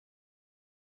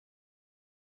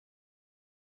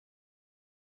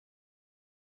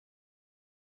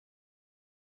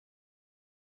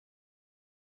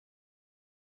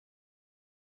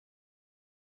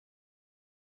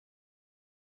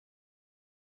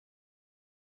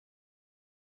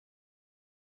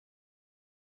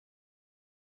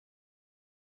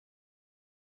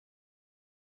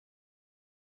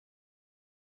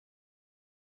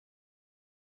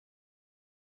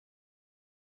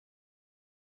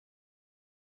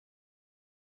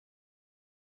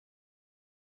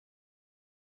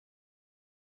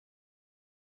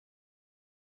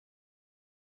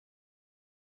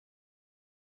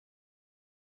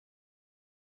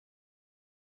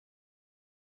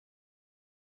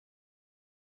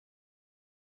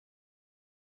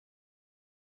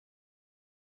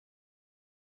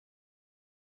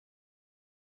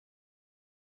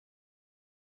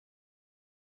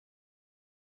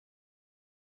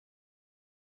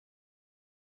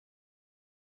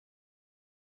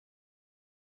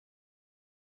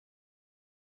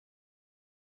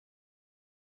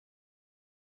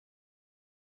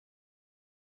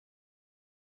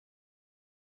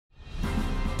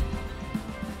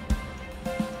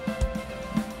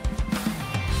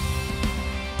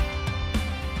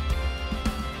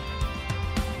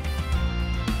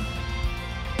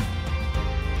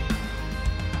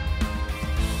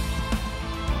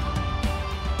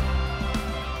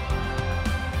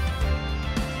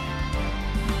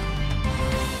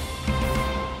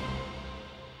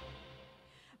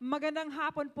Magandang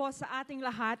hapon po sa ating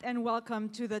lahat and welcome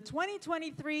to the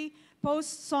 2023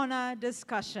 Post-SONA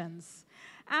discussions.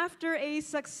 After a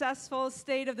successful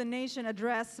State of the Nation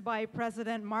address by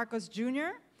President Marcos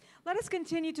Jr., let us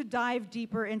continue to dive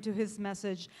deeper into his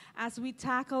message as we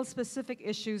tackle specific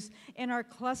issues in our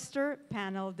cluster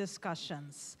panel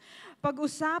discussions.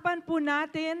 Pag-usapan po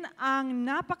natin ang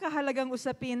napakahalagang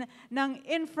usapin ng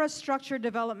infrastructure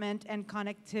development and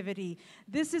connectivity.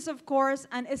 This is, of course,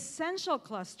 an essential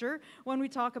cluster when we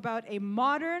talk about a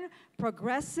modern,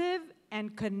 progressive,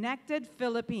 and connected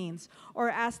Philippines,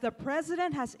 or as the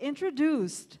President has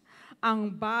introduced,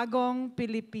 ang bagong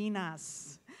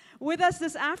Pilipinas. With us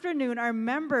this afternoon are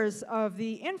members of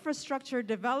the Infrastructure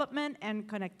Development and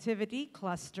Connectivity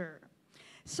Cluster.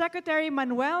 Secretary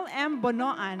Manuel M.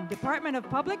 Bonoan, Department of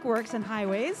Public Works and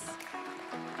Highways.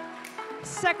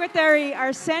 Secretary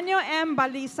Arsenio M.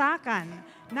 Balisacan,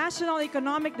 National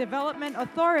Economic Development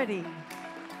Authority.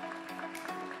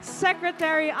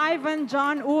 Secretary Ivan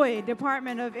John Uy,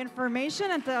 Department of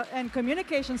Information and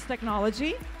Communications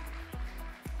Technology.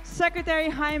 Secretary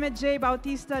Jaime J.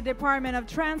 Bautista, Department of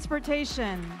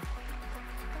Transportation.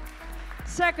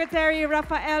 Secretary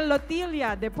Rafael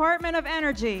Lotilla, Department of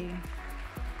Energy.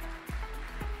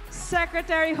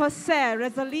 Secretary Jose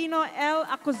Rezalino L.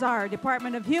 Acuzar,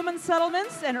 Department of Human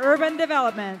Settlements and Urban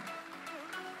Development.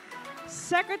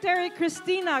 Secretary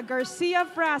Cristina Garcia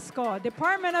Frasco,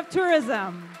 Department of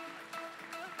Tourism.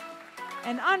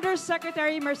 And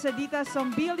Undersecretary Mercedita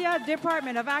Sombilia,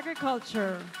 Department of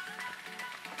Agriculture.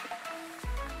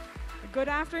 Good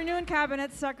afternoon,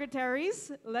 Cabinet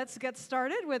Secretaries. Let's get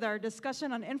started with our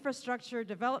discussion on infrastructure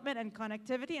development and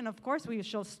connectivity. And of course, we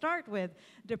shall start with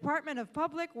Department of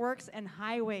Public Works and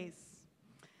Highways.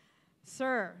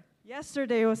 Sir,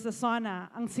 yesterday was the SONA.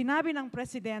 Ang sinabi ng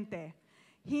Presidente,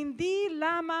 hindi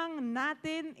lamang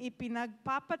natin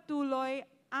ipinagpapatuloy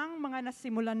ang mga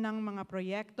nasimulan ng mga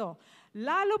proyekto.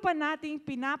 Lalo pa nating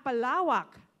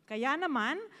pinapalawak. Kaya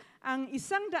naman, ang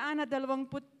 123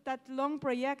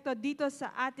 proyekto dito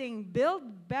sa ating Build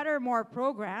Better More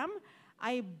program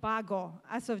ay bago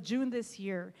as of June this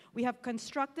year. We have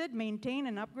constructed, maintained,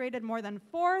 and upgraded more than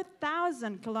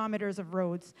 4,000 kilometers of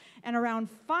roads and around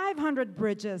 500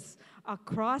 bridges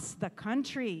across the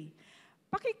country.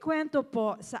 Pakikwento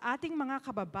po sa ating mga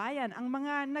kababayan ang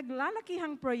mga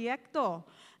naglalakihang proyekto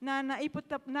na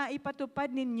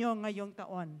naipatupad ninyo ngayong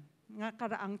taon,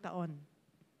 karaang taon.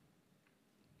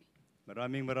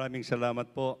 Maraming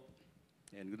salamat po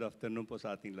and good afternoon po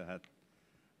sa ating lahat.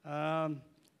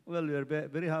 Well, we're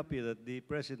very happy that the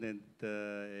President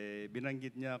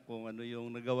binanggit niya kung ano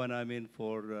yung nagawa namin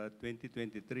for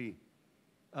 2023.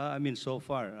 I mean so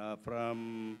far,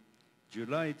 from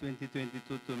July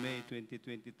 2022 to May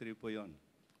 2023 po yon.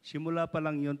 Simula pa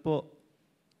lang yun po.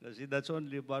 Kasi that's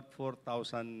only about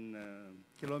 4,000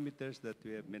 kilometers that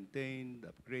we have maintained,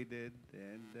 upgraded,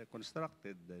 and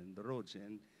constructed in the roads.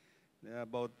 And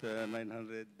about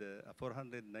 497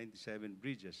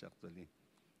 bridges, actually.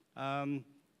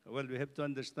 Well, we have to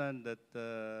understand that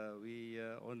we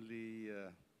only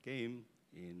came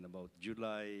in about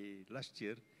July last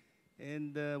year.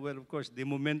 And, well, of course, the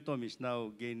momentum is now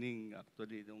gaining,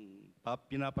 actually,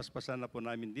 pinapaspasan na po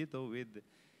namin dito with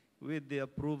the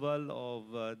approval of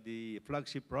the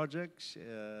flagship projects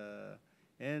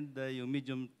and yung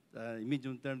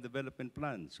medium-term development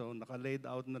plan. So, naka-laid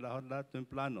out na lahat yung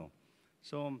plano.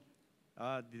 So,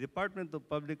 the Department of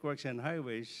Public Works and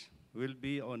Highways will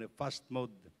be on a fast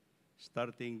mode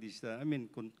starting this,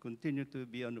 continue to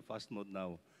be on a fast mode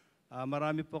now.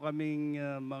 Marami po kaming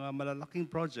mga malalaking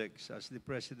projects, as the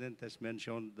President has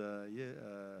mentioned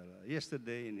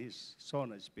yesterday in his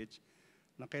SONA speech,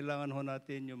 na kailangan ho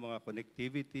natin yung mga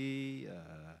connectivity,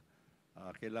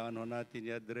 kailangan ho natin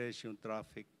i-address yung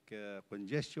traffic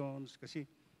congestions, kasi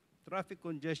traffic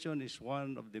congestion is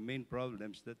one of the main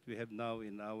problems that we have now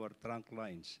in our trunk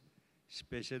lines.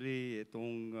 Especially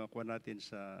itong kuha natin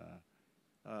sa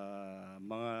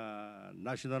mga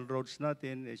national roads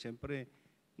natin, siyempre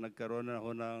nagkaroon na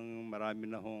ho ng marami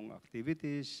na hong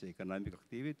activities, economic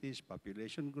activities,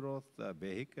 population growth,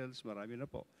 vehicles, marami na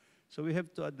po. So we have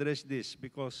to address this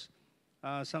because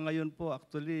sa ngayon po,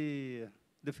 actually,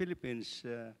 the Philippines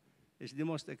is the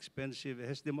most expensive,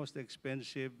 has the most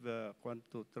expensive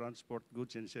to transport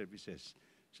goods and services.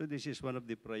 So this is one of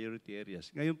the priority areas.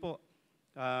 Ngayon po,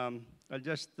 I'll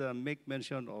just make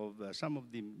mention of some of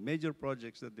the major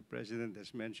projects that the President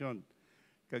has mentioned.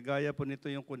 Kagaya po nito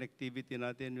yung connectivity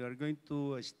natin. We are going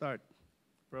to start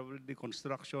probably the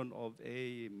construction of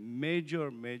a major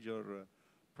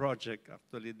project.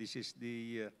 Actually, this is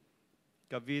the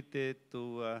Cavite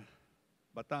to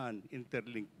Bataan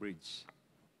Interlink Bridge.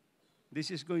 This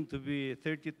is going to be a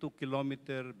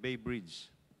 32-kilometer bay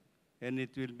bridge, and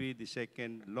it will be the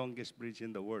second longest bridge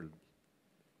in the world.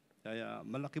 Kaya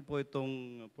malaki po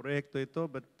itong proyekto ito,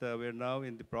 but we're now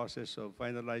in the process of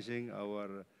finalizing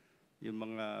yung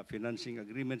mga financing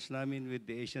agreements namin with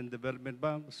the Asian Development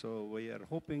Bank. So we are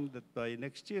hoping that by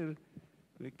next year,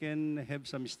 we can have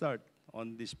some start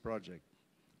on this project.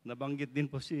 Nabanggit din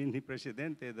po ni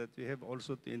Presidente that we have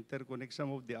also to interconnect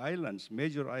some of the islands,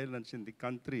 major islands in the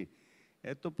country.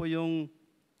 Ito po yung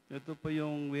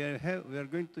we are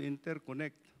going to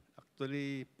interconnect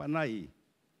actually Panay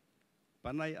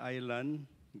Island,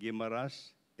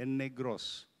 Guimaras, and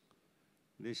Negros.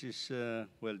 This is,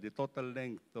 the total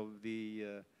length of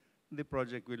the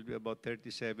project will be about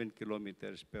 37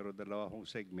 kilometers, pero dalawa kong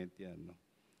segment yan. No?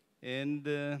 And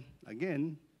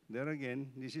again,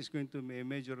 this is going to be a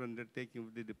major undertaking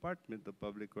of the Department of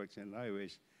Public Works and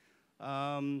Highways.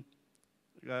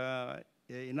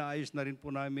 Inaayos na rin po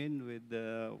namin with,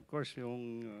 of course,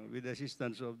 with the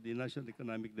assistance of the National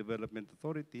Economic Development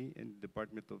Authority and the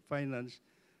Department of Finance,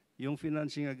 yung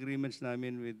financing agreements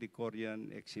namin with the Korean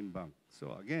Exim Bank.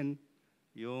 So again,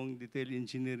 yung detail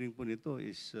engineering po nito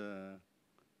is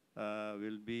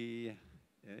will be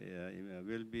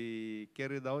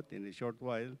carried out in a short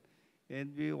while,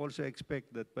 and we also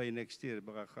expect that by next year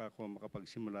baka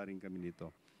makapagsimula rin kami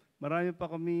nito. Marami pa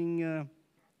kaming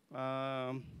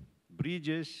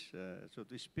bridges, so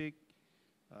to speak.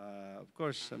 Of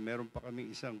course, meron pa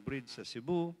kaming isang bridge sa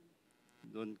Cebu,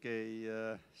 doon kay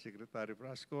Secretary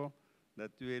Frasco,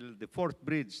 the fourth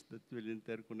bridge that will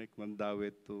interconnect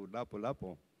Mandaue to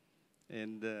Lapu-Lapu.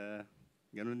 And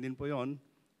ganun din po yon.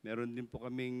 Meron din po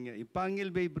kaming,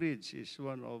 Ipangil Bay Bridge is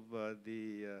one of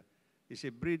is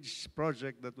a bridge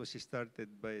project that was started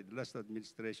by the last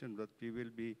administration, but we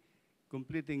will be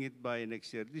completing it by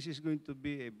next year. This is going to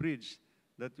be a bridge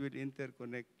that will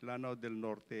interconnect Lanao del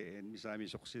Norte and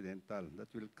Misamis Occidental,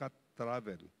 that will cut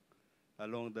travel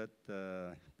along that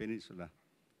peninsula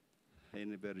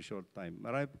in a very short time.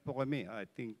 Marami po kami. I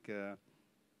think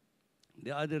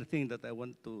the other thing that I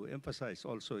want to emphasize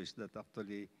also is that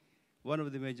actually one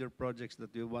of the major projects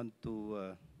that we want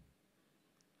to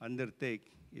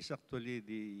undertake is actually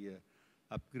the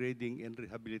upgrading and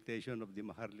rehabilitation of the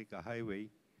Maharlika Highway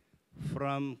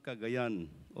from Cagayan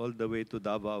all the way to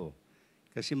Davao.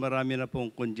 Kasi marami na pong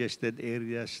congested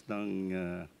areas ng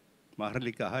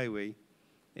Maharlika Highway,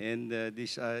 and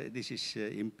this is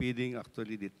impeding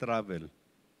actually the travel.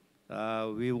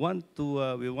 We want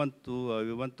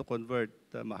to convert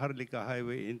Maharlika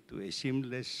Highway into a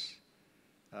seamless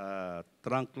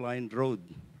trunk line road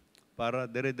para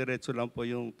dire-diretso lang po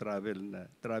yung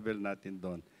travel natin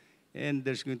doon. And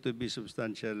there's going to be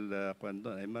substantial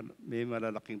may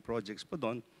malalaking projects po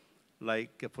doon.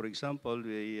 Like, for example,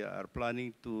 we are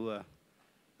planning to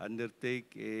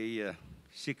undertake a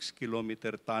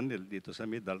 6-kilometer tunnel dito sa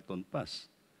Dalton Pass.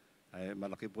 Ay,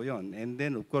 malaki po yon. And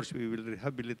then, of course, we will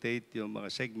rehabilitate yung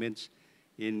mga segments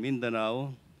in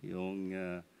Mindanao, yung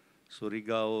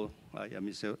Surigao,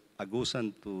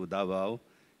 Agusan to Davao,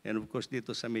 and of course,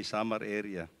 dito sa may Samar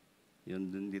area. Yun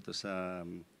dun dito sa,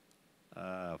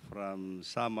 from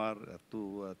Samar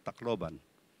to Tacloban.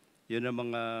 Yun ang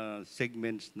mga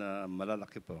segments na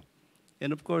malalaki po.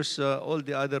 And of course, all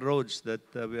the other roads that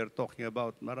we are talking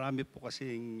about, marami po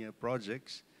kasing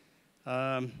projects.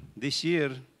 This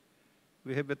year,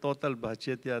 we have a total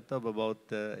budget yata of about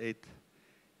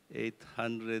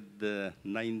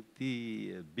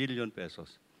 890 billion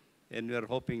pesos. And we are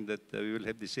hoping that we will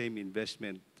have the same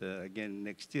investment again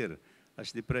next year.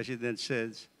 As the President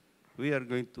says, we are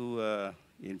going to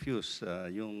infuse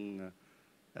yung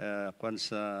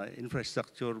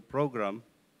infrastructure program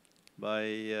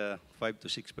by 5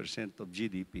 to 6% of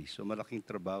GDP. So malaking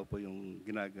trabaho po yung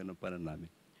ginaganapan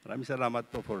namin. Maraming salamat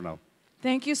po for now.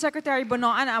 Thank you, Secretary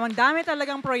Bonoan. Ang dami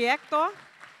talagang proyekto.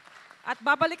 At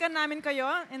babalikan namin kayo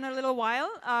in a little while.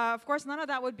 Of course, none of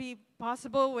that would be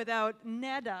possible without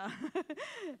NEDA.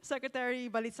 Secretary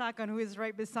Balisacan, who is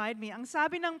right beside me. Ang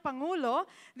sabi ng Pangulo,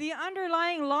 the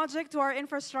underlying logic to our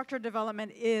infrastructure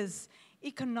development is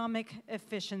economic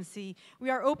efficiency. We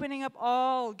are opening up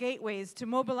all gateways to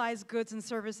mobilize goods and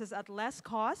services at less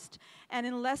cost and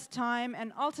in less time,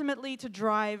 and ultimately to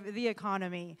drive the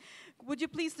economy. Would you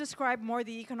please describe more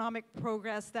the economic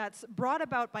progress that's brought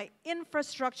about by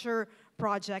infrastructure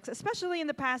projects, especially in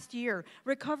the past year,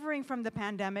 recovering from the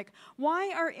pandemic? Why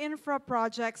are infra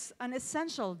projects an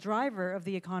essential driver of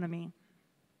the economy?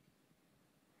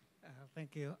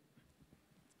 Thank you.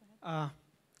 I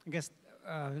guess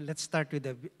let's start with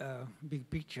the big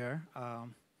picture.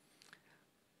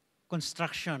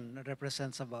 Construction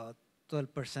represents about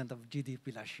 12% of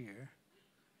GDP last year.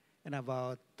 and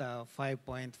about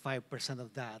 5.5%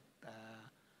 of that,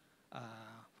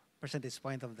 percentage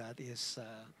point of that is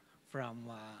from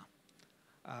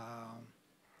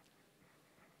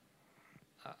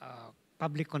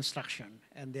public construction,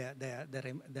 and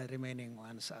the remaining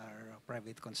ones are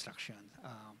private construction.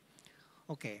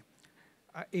 Okay,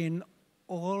 in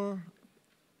all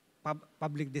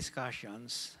public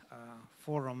discussions,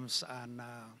 forums on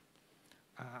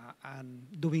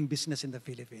doing business in the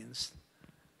Philippines,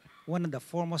 one of the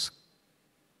foremost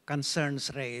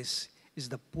concerns raised is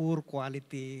the poor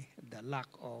quality, the lack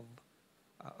of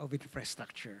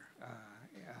infrastructure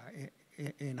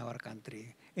in our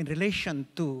country in relation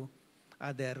to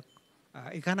other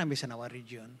economies in our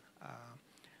region.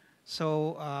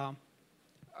 So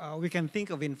we can think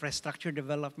of infrastructure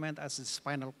development as the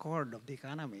spinal cord of the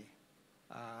economy.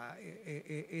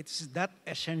 It's that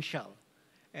essential,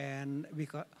 and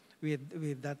because with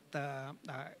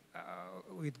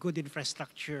good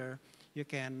infrastructure, you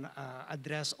can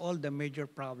address all the major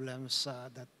problems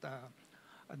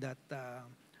that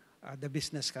the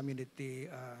business community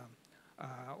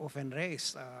often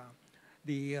raise.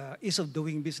 The ease of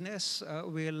doing business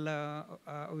will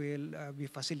be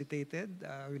facilitated,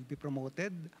 will be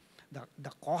promoted.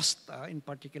 The cost, in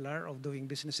particular, of doing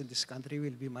business in this country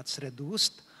will be much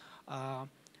reduced,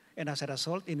 and as a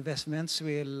result, investments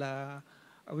will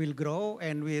grow.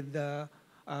 And with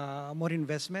more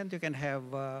investment, you can have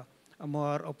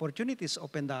more opportunities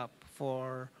opened up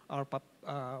for our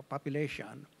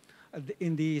population.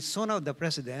 In the SONA of the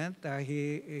President,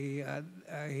 he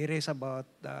raised about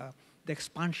the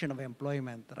expansion of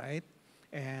employment, right?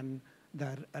 And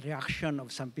the reaction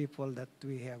of some people that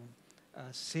we have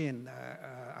seen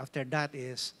after that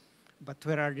is, but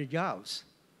where are the jobs?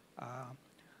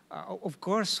 Of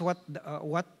course,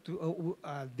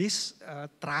 this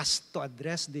trust to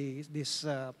address these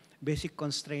basic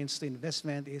constraints to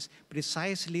investment is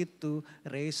precisely to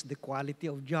raise the quality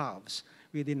of jobs.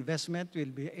 With investment, we'll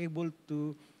be able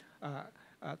to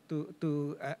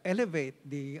elevate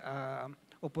the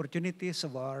opportunities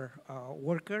of our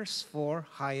workers for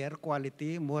higher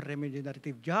quality, more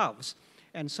remunerative jobs.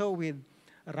 And so with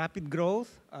rapid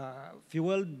growth,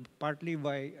 fueled partly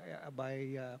by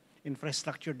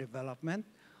infrastructure development,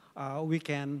 we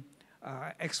can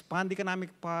expand the economic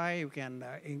pie, we can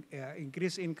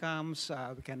increase incomes,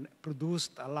 we can produce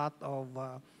a lot of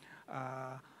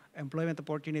employment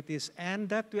opportunities, and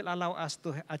that will allow us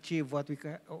to achieve what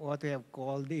we have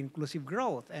called the inclusive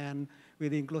growth. And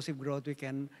with the inclusive growth,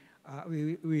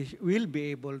 we will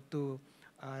be able to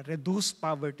reduce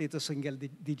poverty to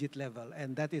single-digit level,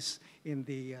 and that is in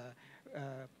the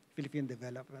Philippine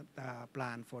Development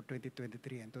Plan for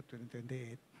 2023 and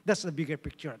 2028. That's the bigger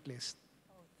picture, at least.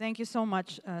 Thank you so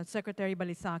much, Secretary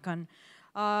Balisacan.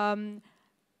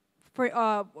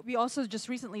 We also just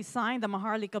recently signed the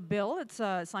Maharlika Bill. It's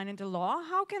signed into law.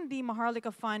 How can the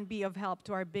Maharlika Fund be of help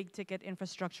to our big-ticket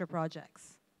infrastructure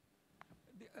projects?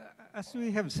 As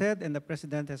we have said, and the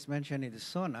President has mentioned in the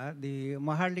SONA, the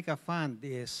Maharlika Fund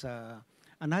is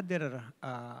another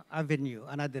avenue,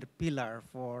 another pillar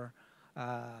for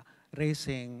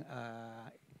raising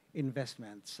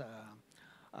investments.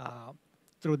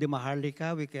 Through the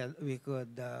Maharlika, we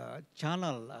could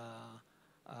channel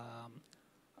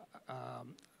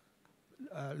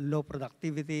low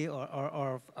productivity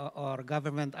or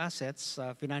government assets,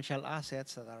 financial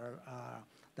assets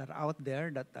that are out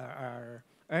there that are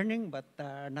earning, but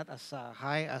not as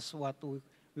high as what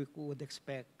we could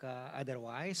expect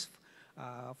otherwise.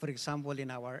 For example,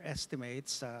 in our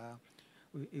estimates,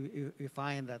 we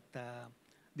find that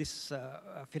these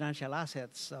financial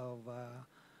assets of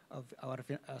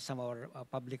some of our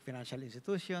public financial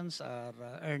institutions are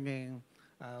earning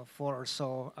 4 or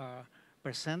so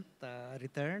percent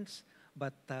returns,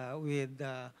 but with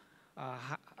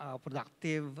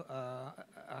productive,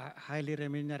 highly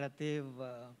remunerative,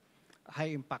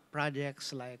 high-impact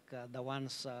projects like the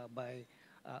ones by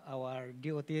our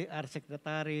DOTr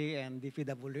Secretary and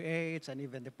DPWH and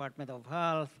even Department of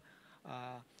Health,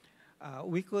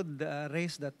 we could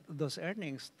raise those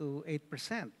earnings to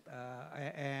 8%,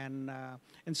 and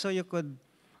so you can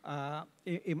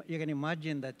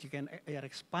imagine that you're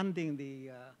expanding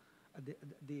the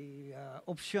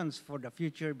options for the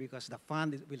future because the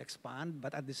fund will expand,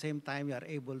 but at the same time you are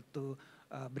able to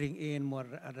bring in more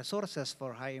resources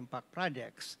for high-impact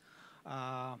projects.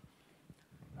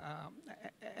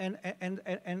 And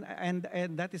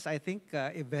that is, I think,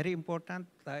 very important,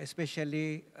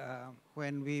 especially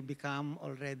when we become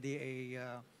already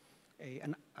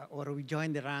or we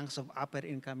join the ranks of upper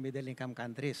income, middle income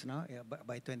countries, no,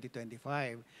 by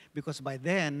 2025, because by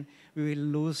then we will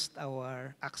lose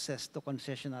our access to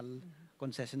concessional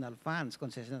funds,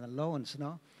 concessional loans,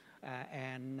 no,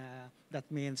 and that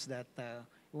means that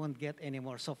we won't get any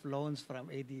more soft loans from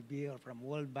ADB or from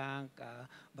World Bank,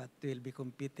 but we'll be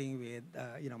competing with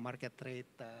market rate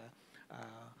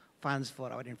funds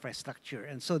for our infrastructure.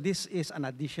 And so this is an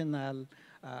additional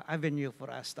avenue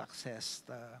for us to access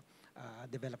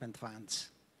development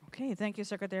funds. Okay, thank you,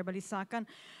 Secretary Balisacan.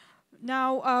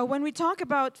 Now, when we talk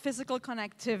about physical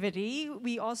connectivity,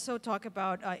 we also talk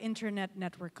about internet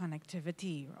network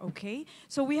connectivity, okay?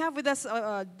 So we have with us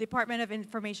Department of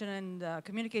Information and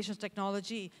Communications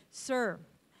Technology. Sir,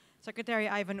 Secretary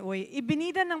Ivan Uy,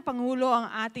 ibinida ng Pangulo ang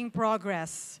ating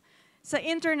progress sa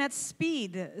internet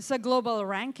speed sa global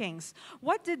rankings.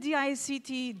 What did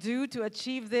DICT do to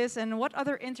achieve this, and what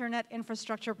other internet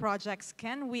infrastructure projects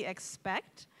can we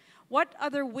expect? What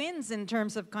other wins in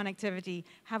terms of connectivity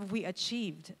have we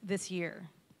achieved this year?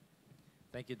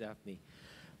 Thank you, Daphne.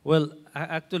 Well,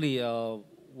 actually,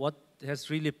 what has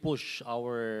really pushed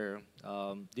our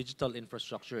digital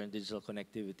infrastructure and digital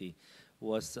connectivity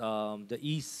was the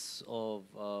ease of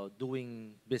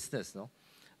doing business, no?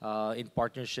 In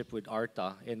partnership with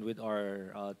ARTA and with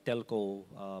our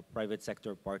telco private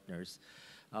sector partners.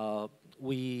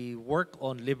 We work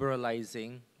on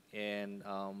liberalizing and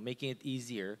making it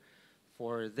easier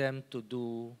for them to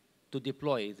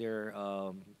deploy their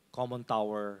common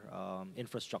tower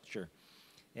infrastructure.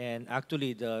 And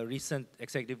actually, the recent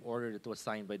executive order that was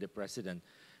signed by the President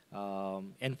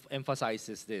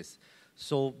emphasizes this.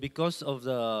 So because of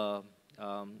the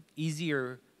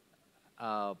easier,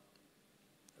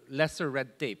 lesser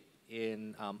red tape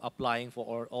in applying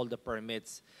for all the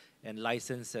permits and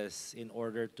licenses in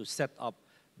order to set up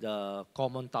the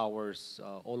common towers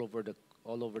all over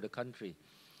the country,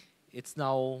 it's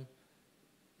now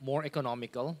more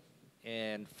economical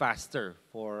and faster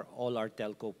for all our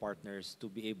telco partners to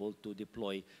be able to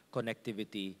deploy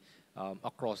connectivity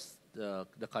across the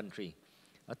country.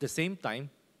 At the same time,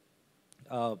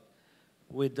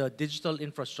 with the digital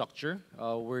infrastructure,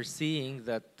 we're seeing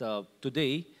that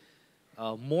today,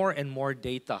 more and more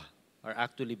data are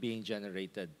actually being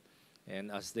generated. And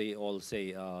as they all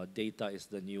say, data is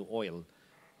the new oil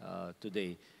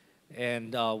today.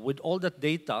 And with all that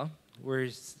data,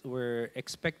 we're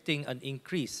expecting an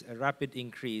increase, a rapid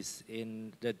increase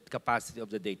in the capacity of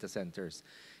the data centers.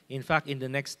 In fact, in the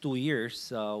next 2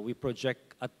 years, we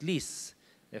project at least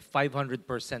a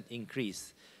 500%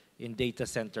 increase in data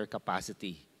center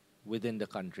capacity within the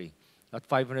country. At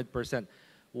 500%.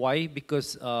 Why?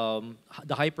 Because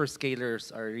the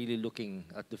hyperscalers are really looking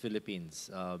at the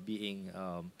Philippines being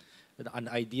an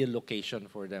ideal location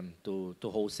for them to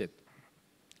host it.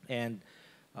 And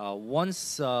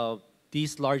once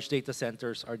these large data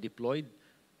centers are deployed,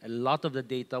 a lot of the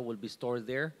data will be stored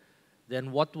there.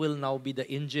 Then what will now be the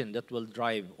engine that will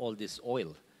drive all this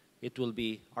oil? It will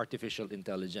be artificial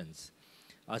intelligence.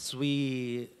 As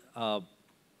we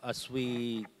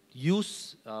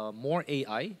use more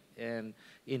AI and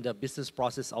in the business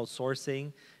process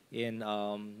outsourcing, in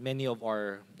many of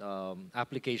our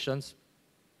applications,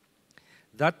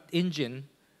 that engine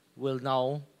will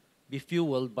now be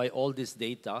fueled by all this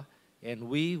data, and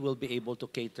we will be able to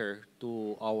cater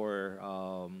to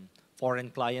our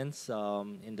foreign clients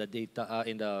in the data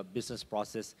in the business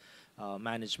process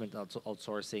management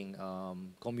outsourcing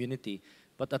community.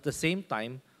 But at the same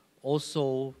time,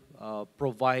 also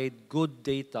provide good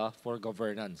data for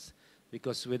governance,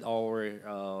 because with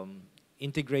our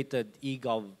integrated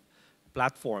e-gov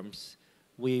platforms,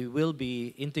 we will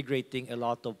be integrating a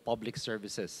lot of public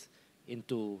services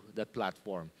into that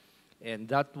platform. And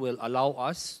that will allow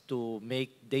us to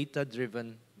make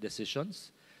data-driven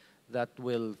decisions that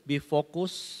will be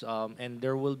focused, and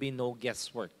there will be no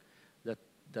guesswork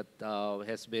that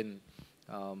has been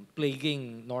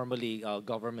plaguing normally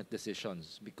government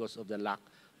decisions because of the lack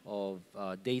of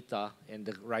data and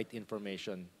the right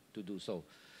information to do so.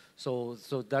 So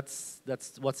that's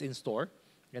what's in store,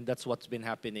 and that's what's been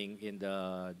happening in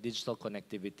the digital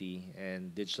connectivity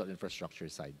and digital infrastructure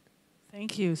side.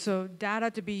 Thank you. So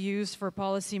data to be used for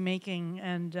policy making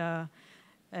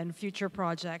and future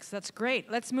projects. That's great.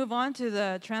 Let's move on to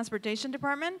the Transportation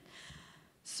Department.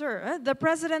 Sir, the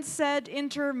President said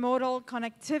intermodal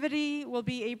connectivity will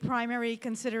be a primary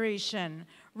consideration.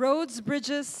 Roads,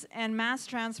 bridges, and mass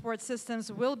transport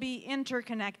systems will be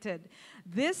interconnected.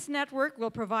 This network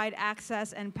will provide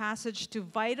access and passage to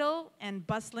vital and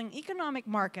bustling economic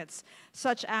markets,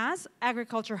 such as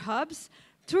agriculture hubs,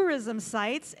 tourism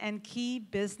sites, and key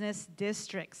business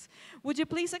districts. Would you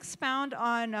please expound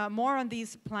on more on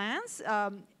these plans,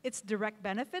 its direct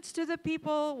benefits to the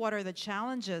people? What are the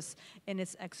challenges in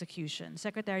its execution?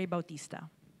 Secretary Bautista.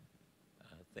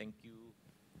 Thank you.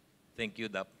 Thank you,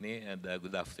 Daphne, and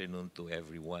good afternoon to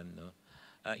everyone. No?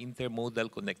 Intermodal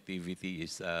connectivity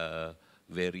is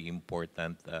very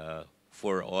important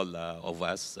for all of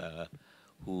us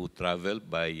who travel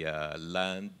by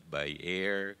land, by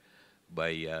air,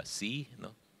 by sea,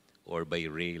 no? Or by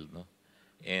rail. No?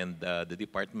 And the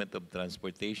Department of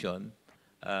Transportation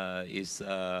is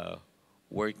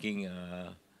working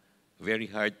very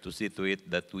hard to see to it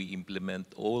that we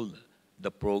implement all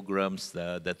the programs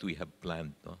that we have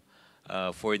planned. No?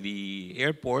 For the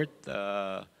airport,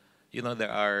 you know,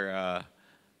 there are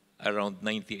around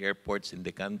 90 airports in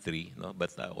the country, no?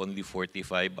 But only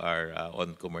 45 are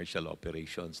on commercial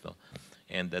operations. No?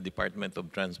 And the Department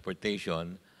of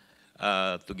Transportation,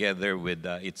 together with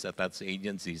its attached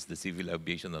agencies, the Civil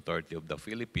Aviation Authority of the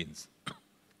Philippines,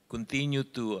 continue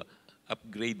to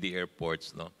upgrade the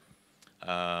airports. No?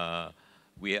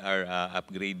 We are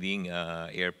upgrading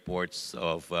airports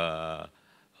of,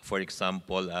 for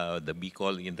example, the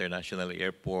Bicol International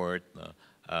Airport,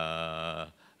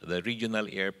 the regional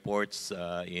airports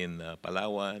in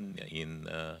Palawan, in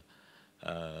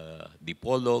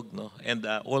Dipolog, no? And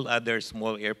all other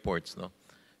small airports. No?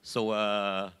 So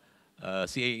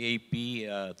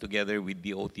CAAP, together with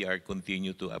DOTr,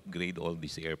 continue to upgrade all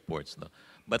these airports. No?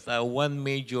 But one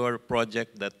major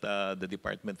project that the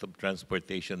Department of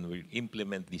Transportation will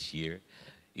implement this year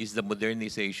is the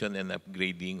modernization and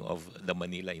upgrading of the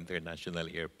Manila International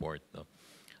Airport. No?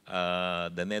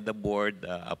 The NEDA board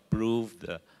approved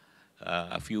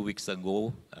a few weeks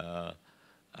ago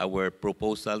our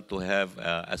proposal to have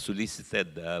a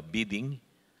solicited bidding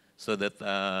so that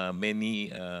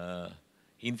many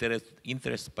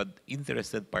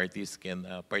interested parties can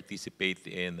participate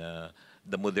in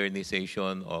the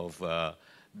modernization of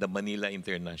the Manila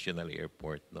International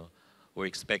Airport. No? We're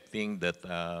expecting that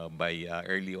by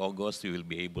early August, we will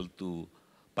be able to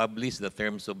publish the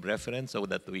terms of reference so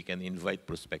that we can invite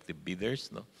prospective bidders.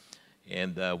 No?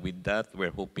 And with that,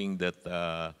 we're hoping that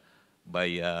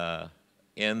by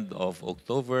end of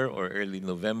October or early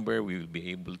November, we will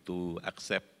be able to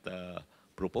accept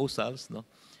proposals. No?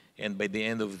 And by the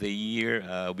end of the year,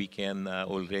 we can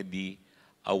already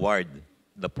award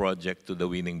the project to the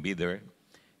winning bidder.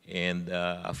 And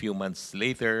a few months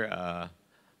later,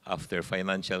 after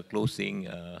financial closing,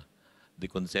 the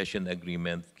concession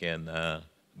agreement can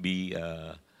be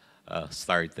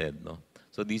started. No?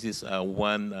 So this is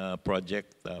one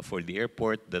project for the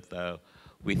airport that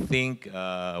we think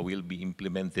will be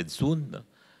implemented soon. No?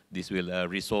 This will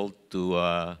result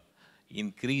to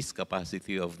increased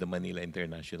capacity of the Manila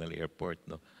International Airport,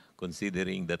 no?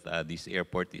 Considering that this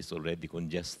airport is already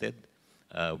congested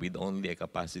with only a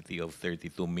capacity of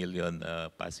 32 million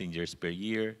passengers per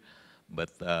year, but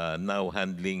now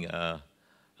handling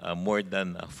more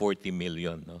than 40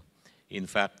 million. No? In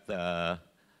fact,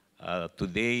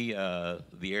 today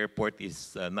the airport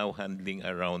is now handling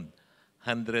around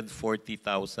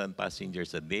 140,000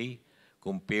 passengers a day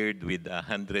compared with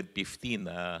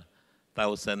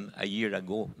 115,000 a year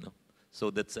ago. No? So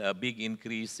that's a big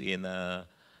increase in the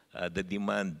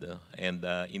demand and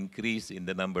increase in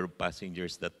the number of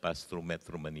passengers that pass through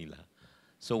Metro Manila.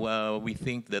 So we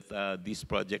think that this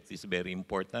project is very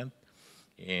important,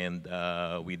 and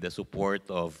with the support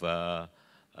of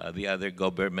the other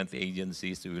government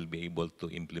agencies, we will be able to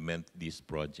implement this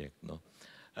project. No?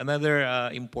 Another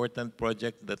important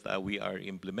project that we are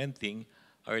implementing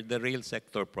are the rail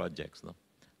sector projects. No?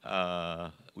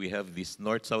 We have this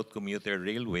North-South Commuter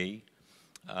Railway,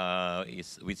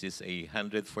 which is a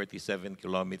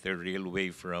 147-kilometer railway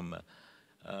from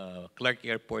Clark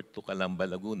Airport to Calamba,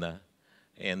 Laguna.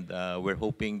 And we're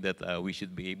hoping that we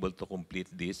should be able to complete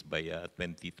this by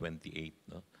 2028.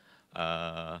 No?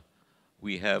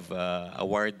 We have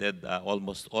awarded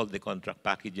almost all the contract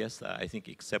packages. I think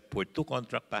except for 2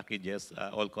 contract packages,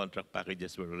 all contract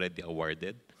packages were already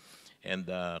awarded. And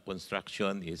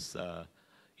construction is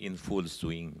in full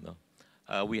swing. No?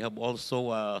 We have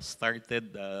also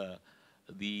started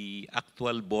the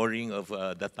actual boring of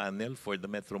the tunnel for the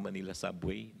Metro Manila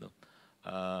subway. No?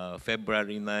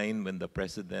 February 9, when the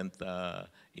President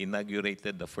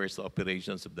inaugurated the first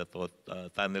operations of the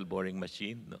tunnel boring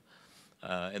machine. No?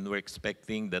 And we're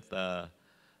expecting that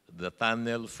the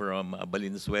tunnel from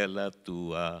Valenzuela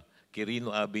to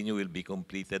Quirino Avenue will be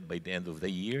completed by the end of the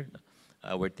year.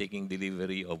 We're taking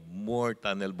delivery of more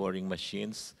tunnel boring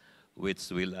machines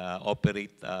which will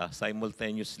operate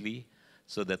simultaneously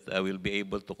so that we'll be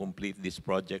able to complete this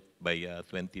project by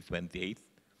 2028.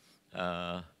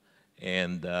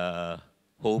 And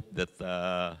hope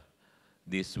that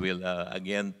this will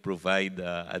again provide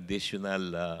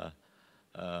additional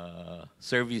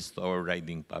service to our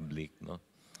riding public. No?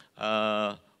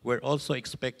 We're also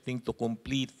expecting to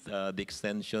complete the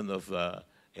extension of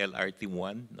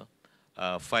LRT1, no?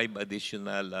 5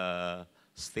 additional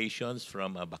stations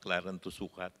from Baclaran to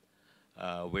Sucat.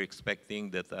 We're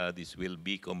expecting that this will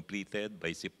be completed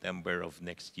by September of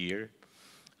next year.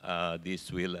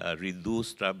 This will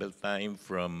reduce travel time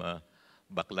from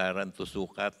Baclaran to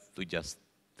Sucat to just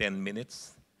 10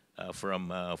 minutes,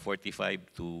 from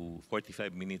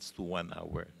 45 minutes to 1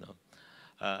 hour. No?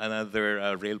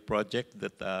 Another rail project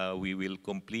that we will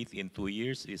complete in 2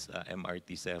 years is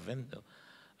MRT7.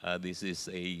 This is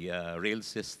a rail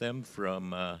system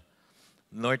from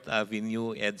North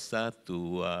Avenue, EDSA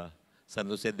to San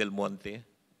Jose del Monte.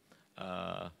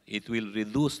 It will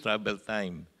reduce travel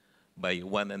time by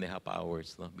 1.5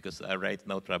 hours, no? Because right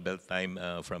now travel time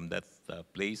from that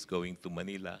place going to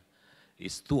Manila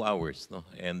is 2 hours, no?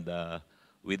 And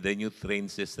with the new train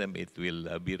system, it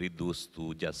will be reduced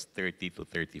to just 30 to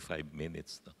 35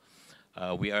 minutes.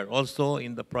 No? We are also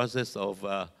in the process of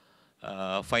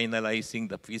finalizing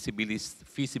the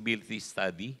feasibility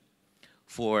study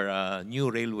for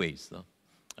new railways. No?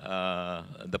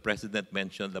 The President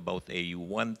mentioned about a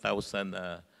 1,000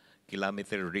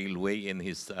 kilometer railway in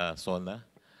his SONA.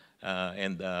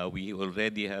 And we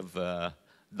already have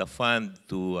the fund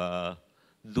to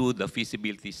do the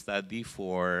feasibility study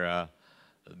for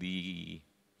the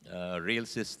rail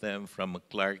system from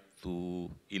Clark to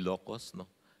Ilocos, no?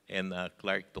 And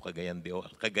Clark to Cagayan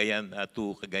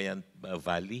to Cagayan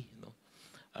Valley.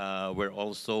 No? We're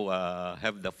also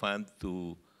have the fund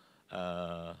to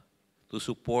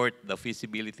support the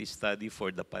feasibility study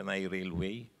for the Panay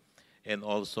Railway, and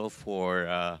also for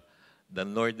the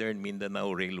Northern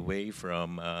Mindanao Railway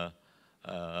from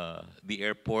the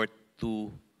airport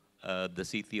to the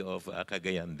city of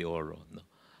Cagayan de Oro. No?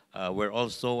 We're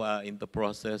also in the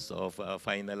process of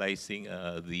finalizing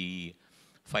the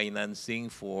financing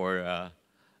for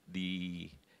the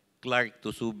Clark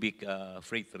to Subic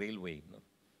Freight Railway. No?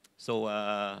 So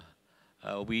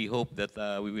we hope that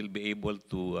we will be able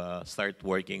to start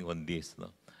working on this.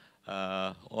 No?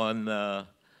 On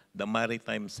the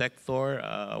maritime sector,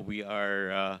 we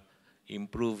are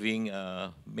improving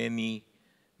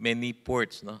many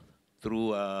ports, no?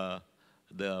 Through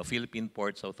the Philippine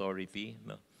Ports Authority.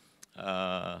 No?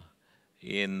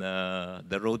 In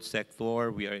the road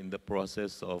sector, we are in the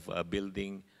process of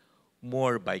building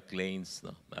more bike lanes,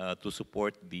 no? To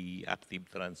support the active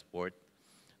transport.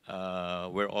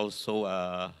 We're also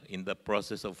in the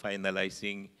process of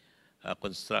finalizing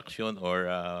construction or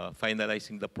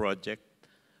finalizing the project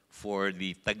for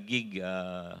the Taguig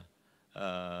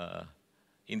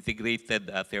integrated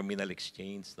terminal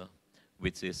exchange, no?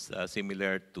 Which is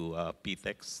similar to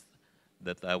PTEX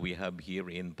that we have here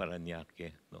in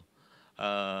Parañaque. No?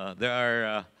 There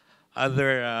are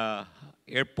other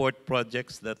airport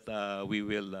projects that we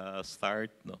will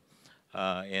start, no?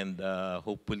 And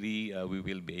hopefully we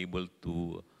will be able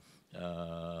to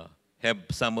have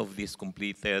some of this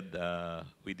completed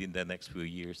within the next few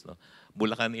years. No?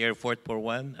 Bulacan Airport, for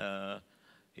one,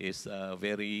 is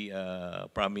very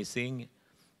promising.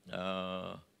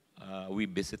 We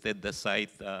visited the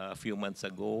site a few months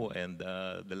ago, and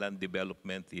the land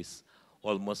development is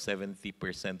almost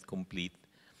 70% complete.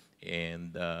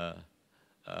 And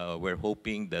we're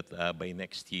hoping that by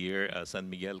next year, San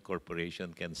Miguel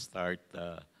Corporation can start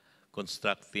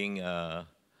constructing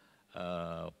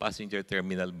passenger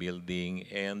terminal building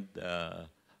and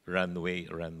runway.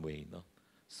 No?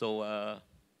 So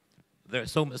there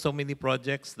are so many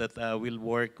projects that will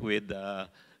work with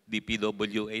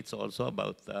DPWH also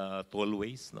about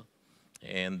tollways. No?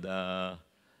 And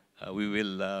we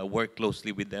will work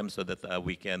closely with them so that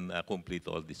we can complete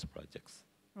all these projects.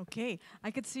 Okay,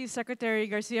 I could see Secretary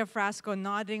Garcia Frasco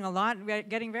nodding a lot. We're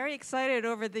getting very excited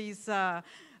over these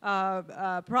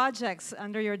projects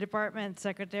under your department,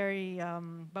 Secretary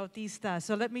Bautista.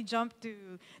 So let me jump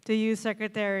to you,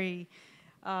 Secretary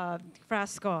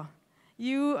Frasco.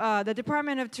 You, the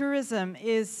Department of Tourism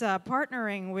is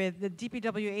partnering with the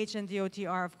DPWH and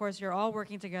DOTr. Of course, you're all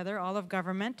working together, all of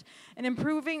government, and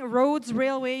improving roads,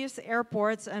 railways,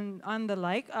 airports, and on the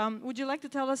like. Would you like to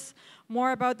tell us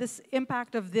more about this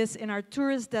impact of this in our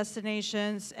tourist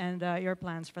destinations and your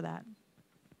plans for that?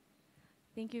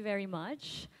 Thank you very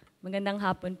much. Magandang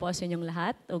hapon po sa inyong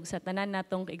lahat. Ug sa tanan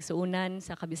natong kaigsuunan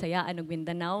sa Kabisayaan ug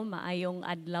Mindanao, maayong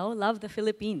adlaw. Love the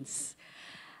Philippines.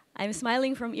 I'm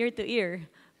smiling from ear to ear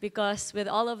because with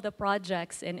all of the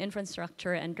projects in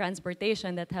infrastructure and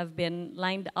transportation that have been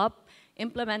lined up,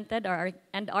 implemented,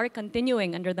 and are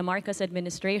continuing under the Marcos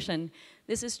administration,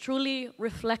 this is truly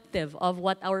reflective of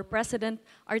what our president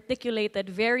articulated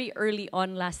very early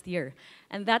on last year,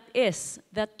 and that is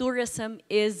that tourism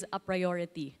is a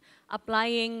priority,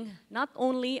 applying not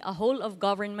only a whole of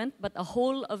government but a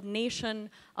whole of nation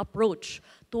approach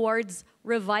towards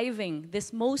reviving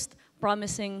this most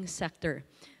promising sector.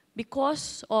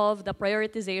 Because of the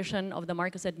prioritization of the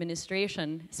Marcos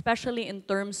administration, especially in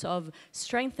terms of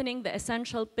strengthening the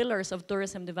essential pillars of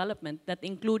tourism development that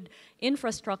include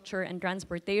infrastructure and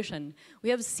transportation, we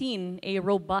have seen a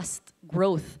robust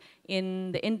growth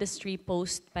in the industry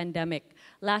post-pandemic.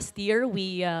 Last year,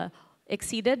 we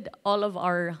exceeded all of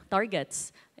our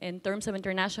targets in terms of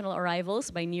international arrivals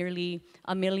by nearly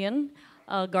 1 million,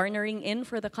 garnering in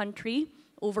for the country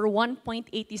over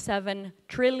 1.87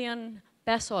 trillion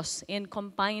pesos in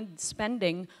combined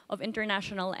spending of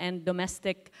international and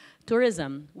domestic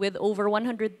tourism, with over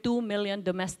 102 million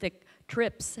domestic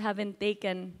trips having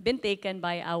been taken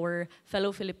by our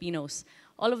fellow Filipinos.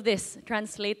 All of this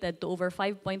translated to over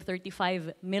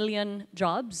 5.35 million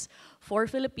jobs for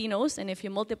Filipinos, and if you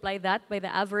multiply that by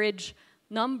the average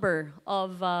number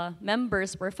of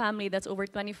members per family, that's over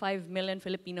 25 million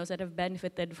Filipinos that have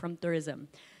benefited from tourism.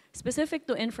 Specific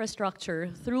to infrastructure,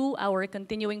 through our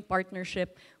continuing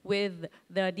partnership with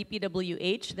the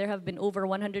DPWH, there have been over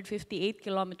 158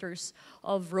 kilometers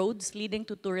of roads leading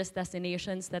to tourist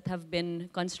destinations that have been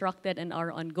constructed and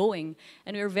are ongoing.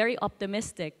 And we're very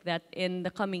optimistic that in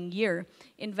the coming year,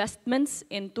 investments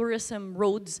in tourism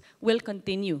roads will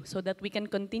continue so that we can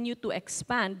continue to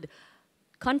expand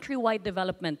countrywide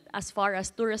development as far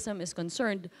as tourism is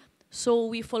concerned, so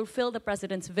we fulfill the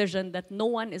President's vision that no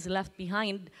one is left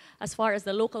behind as far as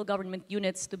the local government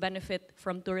units to benefit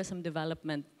from tourism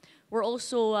development. We're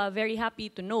also very happy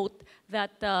to note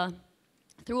that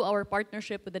through our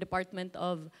partnership with the Department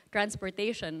of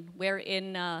Transportation,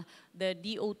 wherein the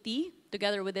DOT,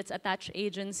 together with its attached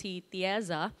agency,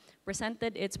 TIEZA,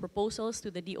 presented its proposals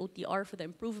to the DOTr for the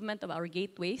improvement of our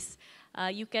gateways.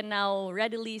 You can now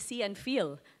readily see and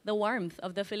feel the warmth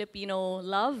of the Filipino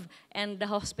love and the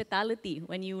hospitality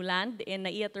when you land in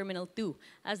NAIA Terminal 2,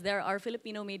 as there are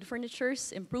Filipino-made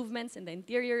furnitures, improvements in the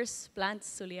interiors, plants,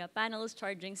 solar panels,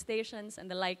 charging stations, and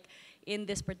the like in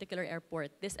this particular airport.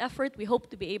 This effort, we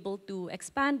hope to be able to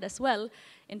expand as well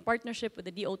in partnership with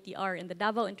the DOTr in the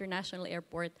Davao International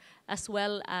Airport, as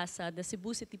well as the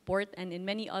Cebu City Port and in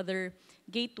many other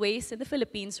gateways in the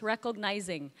Philippines,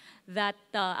 recognizing that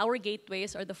our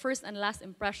gateways are the first and last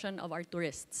impression of our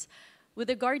tourists. With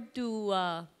regard to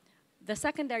the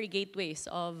secondary gateways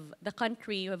of the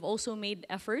country, we have also made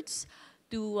efforts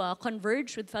to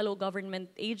converge with fellow government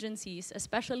agencies,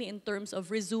 especially in terms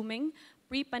of resuming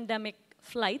pre-pandemic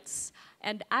flights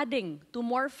and adding to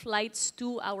more flights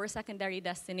to our secondary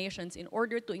destinations in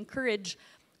order to encourage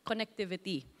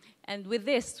connectivity. And with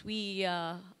this, we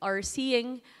are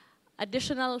seeing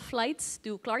additional flights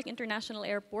to Clark International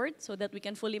Airport so that we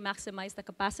can fully maximize the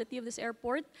capacity of this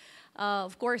airport.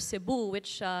 Of course, Cebu,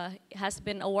 which has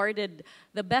been awarded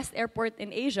the best airport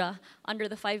in Asia under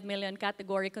the 5 million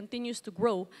category, continues to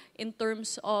grow in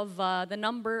terms of the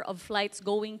number of flights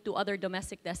going to other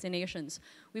domestic destinations.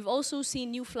 We've also seen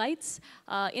new flights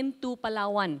into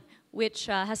Palawan, which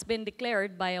has been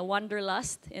declared by a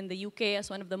Wanderlust in the UK as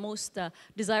one of the most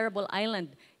desirable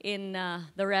island in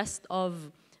the rest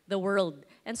of the world.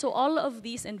 And so all of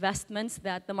these investments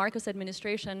that the Marcos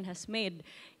administration has made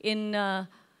in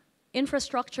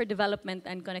infrastructure development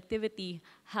and connectivity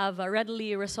have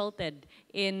readily resulted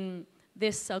in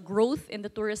this growth in the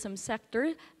tourism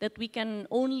sector that we can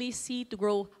only see to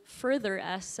grow further,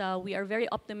 as we are very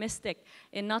optimistic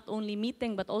in not only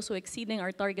meeting but also exceeding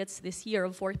our targets this year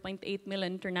of 4.8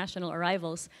 million international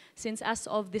arrivals, since as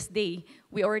of this day,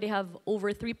 we already have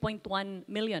over 3.1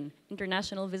 million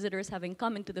international visitors having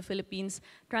come into the Philippines,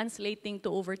 translating to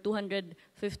over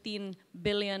 215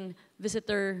 billion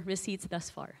visitor receipts thus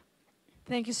far.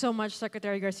 Thank you so much,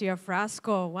 Secretary Garcia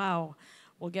Frasco. Wow.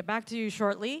 We'll get back to you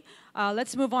shortly.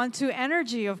 Let's move on to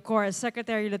energy, of course.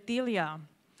 Secretary Latilia.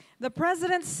 The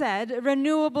President said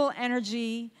renewable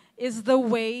energy is the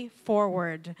way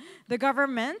forward. The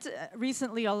government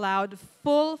recently allowed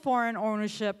full foreign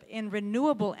ownership in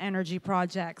renewable energy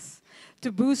projects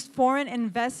to boost foreign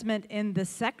investment in the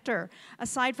sector.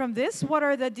 Aside from this, what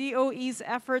are the DOE's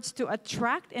efforts to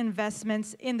attract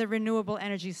investments in the renewable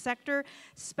energy sector,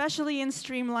 especially in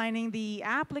streamlining the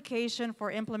application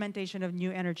for implementation of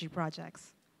new energy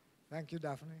projects? Thank you,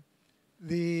 Daphne.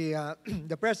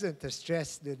 The President has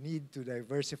stressed the need to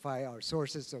diversify our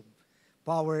sources of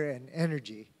power and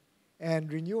energy.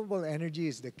 And renewable energy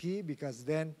is the key because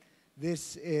then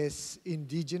this is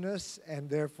indigenous and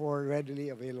therefore readily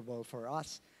available for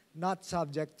us, not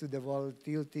subject to the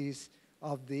volatilities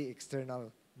of the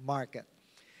external market.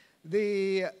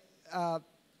 But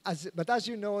as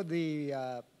you know,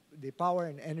 the power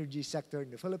and energy sector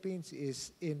in the Philippines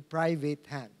is in private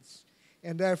hands.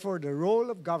 And therefore, the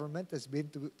role of government has been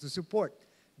to support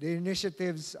the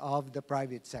initiatives of the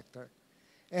private sector.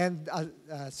 And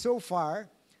so far,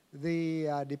 the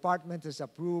department has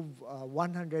approved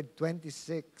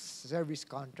 126 service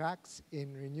contracts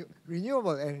in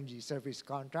renewable energy service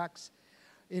contracts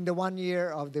in the 1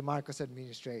 year of the Marcos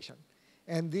administration.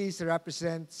 And this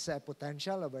represents a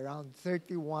potential of around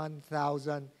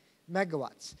 31,000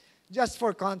 megawatts. Just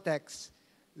for context,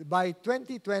 by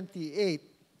 2028,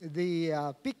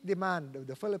 the peak demand of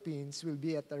the Philippines will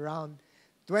be at around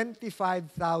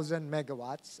 25,000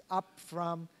 megawatts, up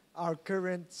from our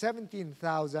current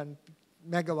 17,000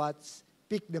 megawatts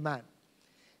peak demand.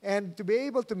 And to be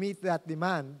able to meet that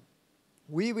demand,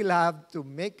 we will have to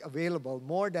make available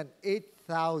more than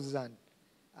 8,000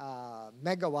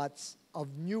 megawatts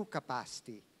of new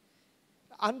capacity.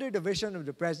 Under the vision of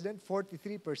the President,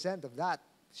 43% of that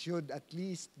should at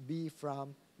least be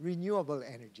from renewable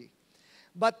energy.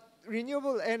 But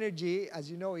renewable energy, as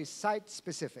you know, is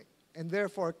site-specific, and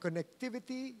therefore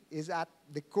connectivity is at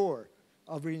the core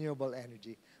of renewable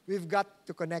energy. We've got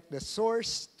to connect the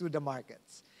source to the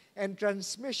markets, and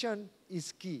transmission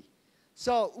is key.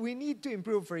 So we need to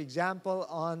improve, for example,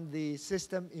 on the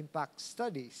system impact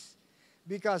studies,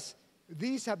 because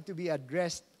these have to be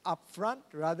addressed upfront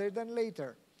rather than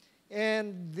later.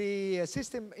 And the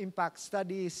system impact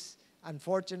studies,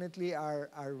 unfortunately, are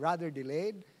rather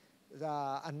delayed.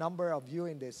 A number of you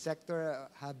in the sector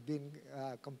have been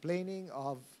complaining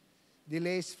of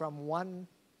delays from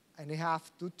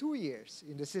 1.5 to 2 years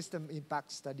in the system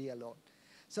impact study alone.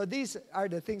 So these are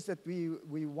the things that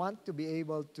we want to be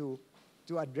able to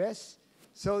address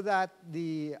so that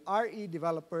the RE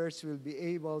developers will be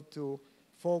able to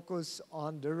focus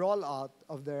on the rollout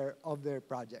of their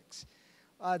projects.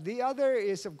 The other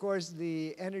is, of course,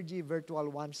 the Energy Virtual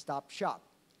One-Stop Shop,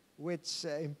 which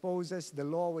imposes the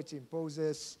law, which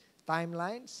imposes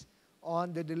timelines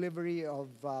on the delivery of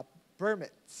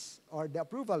permits or the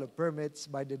approval of permits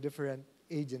by the different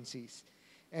agencies.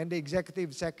 And the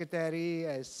Executive Secretary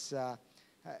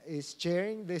is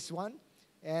chairing this one.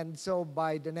 And so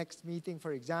by the next meeting,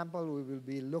 for example, we will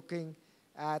be looking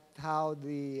at how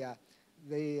the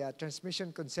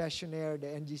transmission concessionaire, the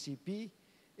NGCP,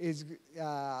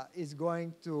 is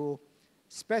going to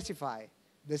specify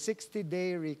the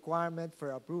 60-day requirement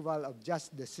for approval of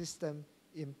just the system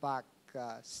impact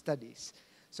studies.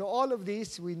 So all of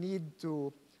these we need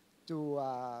to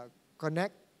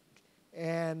connect,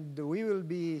 and we will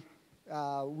be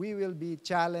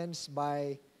challenged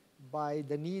by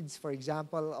the needs, for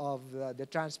example, of the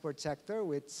transport sector,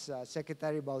 which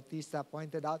Secretary Bautista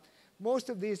pointed out. Most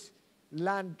of these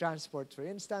land transports, for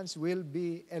instance, will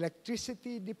be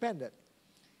electricity dependent.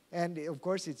 And of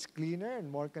course, it's cleaner and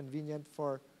more convenient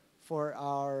for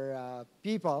our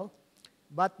people,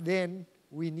 but then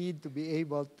we need to be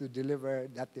able to deliver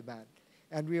that demand.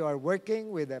 And we are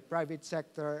working with the private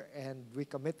sector, and we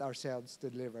commit ourselves to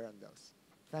deliver on those.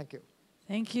 Thank you.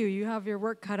 Thank you. You have your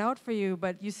work cut out for you,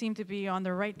 but you seem to be on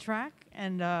the right track,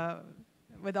 and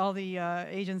with all the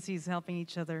agencies helping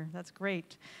each other. That's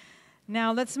great.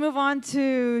 Now, let's move on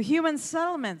to human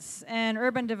settlements and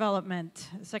urban development.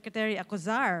 Secretary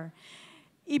Acuzar,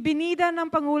 ibinida ng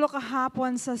Pangulo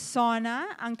kahapon sa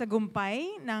SONA ang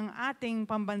tagumpay ng ating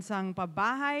pambansang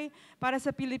pabahay para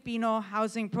sa Filipino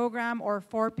Housing Program or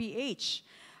 4PH.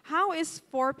 How is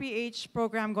 4PH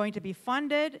program going to be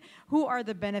funded? Who are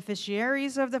the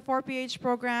beneficiaries of the 4PH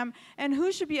program? And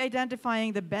who should be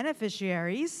identifying the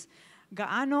beneficiaries?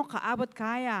 Gaano kaabot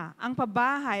kaya ang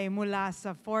pabahay mula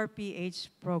sa 4PH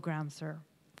program, sir?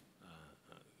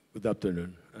 Good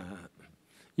afternoon.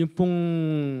 Yung pong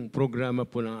programa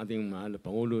po ng ating mahal na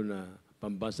Pangulo na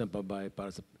pambansang pabahay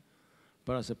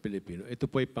para sa Pilipino,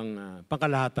 ito po ay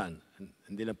pangkalahatan,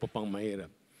 hindi lang po pang mahirap.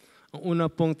 Ang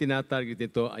una pong tinatarget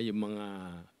nito ay yung mga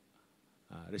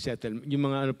resettlement,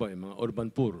 yung mga yung mga urban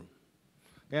poor.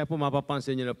 Kaya po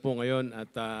mapapansin niyo na po ngayon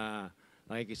at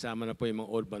nakikisama na po yung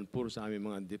mga urban poor sa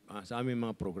aming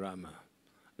mga programa.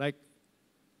 Like,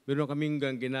 meron kaming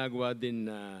ginagawa din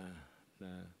na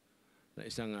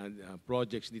isang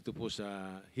projects dito po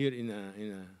sa here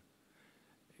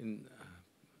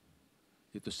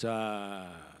dito sa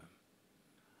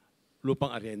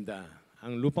Lupang Arenda.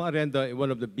 Ang Lupang Arenda is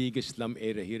one of the biggest slum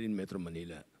area here in Metro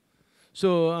Manila.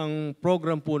 So, ang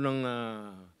program po ng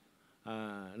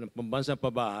ng pambansang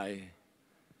pabahay,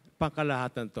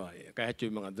 pangkalahatan to. Kahit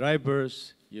yung mga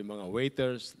drivers, yung mga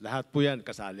waiters, lahat po yan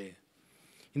kasali.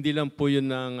 Hindi lang po yun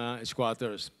ng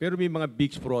squatters, pero may mga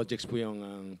big projects po yung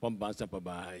pambansang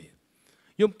pabahay.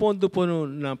 Yung pondo po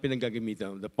na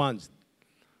pinagagamitan, the funds,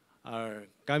 are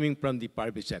coming from the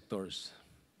private sectors.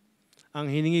 Ang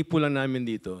hiningi po lang namin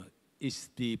dito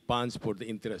is the funds for the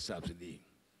interest subsidy.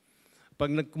 Pag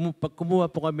kumuha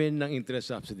po kami ng interest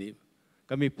subsidy,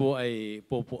 kami po ay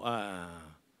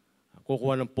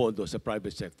kukuha ng pondo sa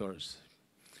private sectors.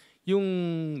 Yung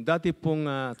dati pong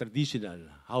traditional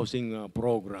housing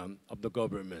program of the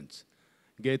governments,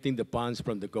 getting the funds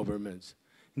from the governments,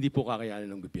 hindi po kakayanin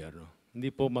ng gobyerno. Hindi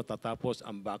po matatapos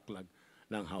ang backlog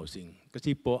ng housing.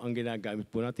 Kasi po, ang ginagamit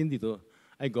po natin dito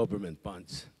ay government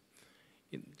funds.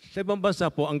 Sa ibang bansa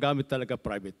po, ang gamit talaga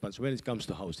private funds when it comes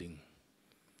to housing.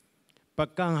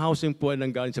 Pagka ang housing po ay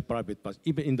nanggaling sa private funds,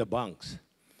 even in the banks,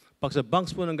 pag sa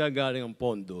banks po nanggagaling ang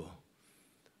pondo,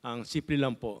 ang simple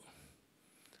lang po,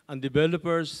 ang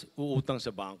developers uutang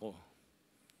sa bangko.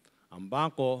 Ang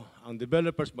bangko, ang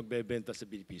developers magbebenta sa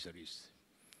beneficiaries.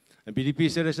 Ang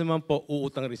beneficiaries naman po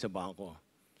uutang rin sa bangko.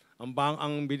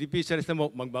 Ang beneficiaries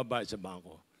naman magbabayad sa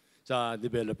bangko, sa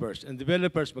developers. And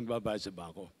developers magbabayad sa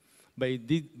bangko.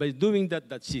 By doing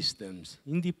that systems,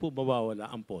 hindi po mawawala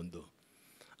ang pondo.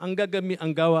 Ang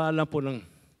gawa lang po ng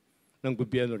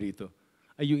gobyerno rito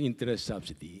ay yung interest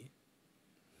subsidy.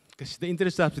 Kasi the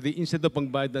interest subsidy, instead of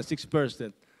pangbayad ng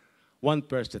 6%,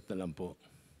 1% na lang po.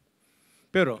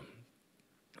 Pero,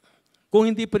 kung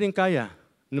hindi pa rin kaya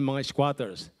ng mga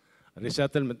squatters,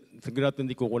 resettlement, sigurado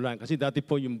hindi kukulang. Kasi dati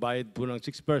po yung bayad po ng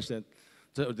 6%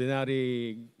 sa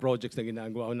ordinary projects na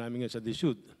ginagawa namin ngayon sa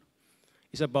DSUD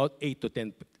is about 8 to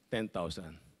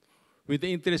 10,000. With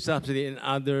the interest subsidy and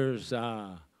others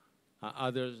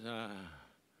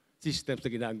systems na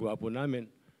ginagawa po namin,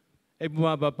 ay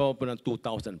bumaba pa po ng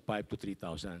 2,500 to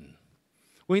 3,000.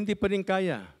 Kung hindi pa rin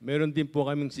kaya, meron din po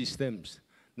kaming systems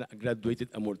na graduated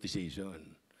amortization.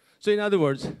 So in other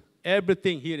words,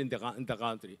 everything here in the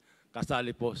country,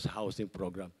 kasali po sa housing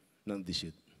program ng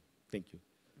DICT. Thank you.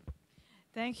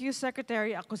 Thank you,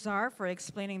 Secretary Acuzar, for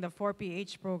explaining the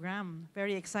 4PH program.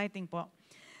 Very exciting po.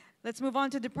 Let's move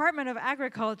on to Department of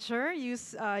Agriculture,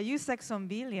 USEC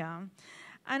Zombilia.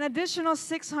 An additional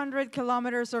 600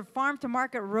 kilometers of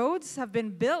farm-to-market roads have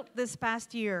been built this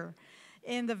past year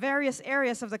in the various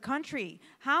areas of the country.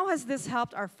 How has this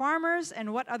helped our farmers, and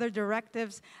what other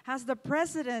directives has the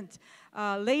President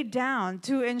laid down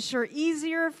to ensure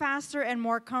easier, faster, and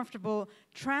more comfortable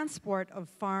transport of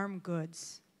farm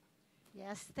goods?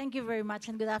 Yes, thank you very much,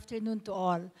 and good afternoon to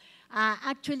all.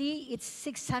 Actually, it's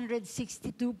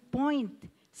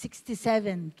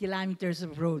 662.67 kilometers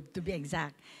of road, to be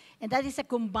exact. And that is a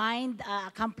combined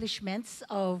accomplishments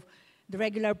of the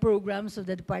regular programs of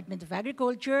the Department of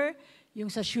Agriculture, yung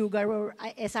sa sugar or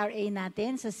SRA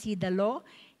natin, sa SIDA law,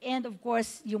 and of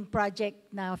course, yung project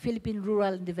na Philippine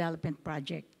Rural Development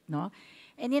Project. No?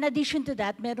 And in addition to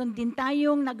that, meron din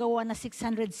tayong nagawa na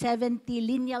 670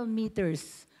 lineal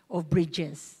meters of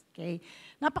bridges. Okay?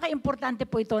 Napaka-importante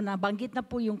po ito, na banggit na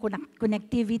po yung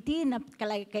connectivity na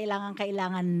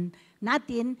kailangan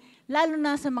natin, lalo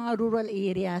na sa mga rural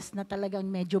areas na talagang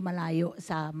medyo malayo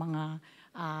sa mga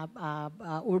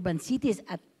urban cities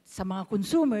at sa mga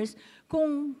consumers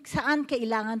kung saan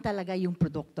kailangan talaga yung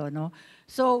produkto. No?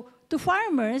 So, to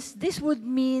farmers, this would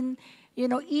mean,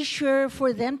 easier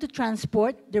for them to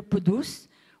transport their produce,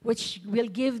 which will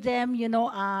give them,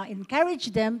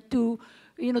 encourage them to,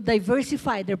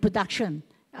 diversify their production.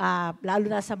 Lalo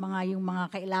na sa yung mga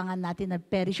kailangan natin na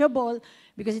perishable,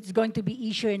 because it's going to be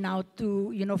easier now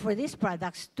to, for these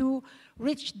products to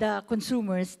reach the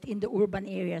consumers in the urban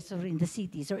areas or in the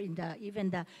cities or in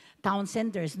even the town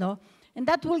centers, no? And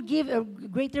that will give a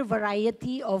greater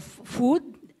variety of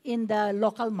food in the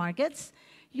local markets,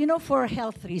 for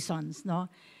health reasons, no?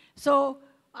 So,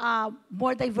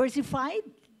 more diversified,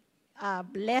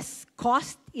 less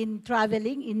cost in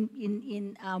traveling,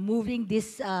 in moving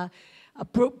this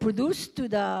produce to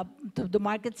the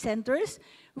market centers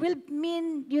will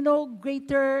mean,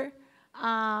 greater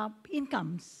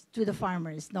incomes to the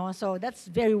farmers. No? So that's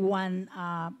very one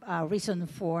reason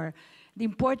for the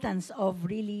importance of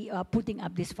really putting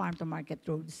up these farm-to-market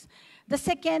roads. The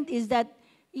second is that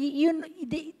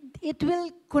it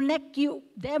will connect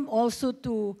them also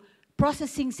to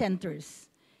processing centers,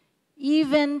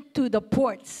 even to the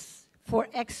ports for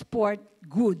export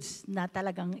goods na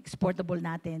talagang exportable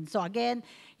natin. So again,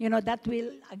 that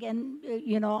will again,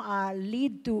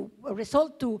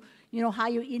 result to,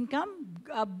 higher income,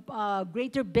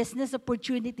 greater business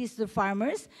opportunities to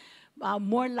farmers,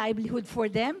 more livelihood for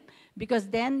them, because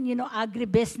then, you know,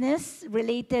 agribusiness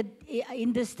related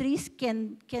industries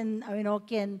can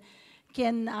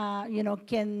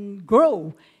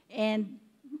grow, and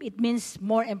it means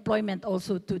more employment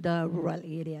also to the rural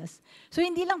areas. So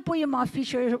hindi lang po yung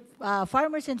mga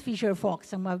farmers and fisher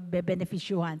folks ang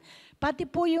mabebenefisyuhan, pati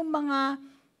po yung mga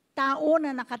tao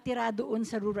na nakatira doon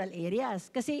sa rural areas.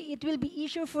 Kasi it will be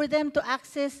easier for them to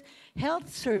access health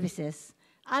services,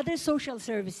 other social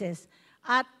services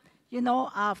at, you know,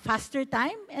 faster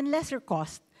time and lesser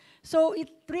cost. So it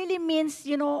really means,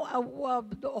 you know,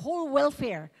 the whole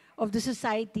welfare of the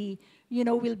society, you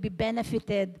know, will be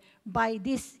benefited by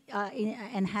this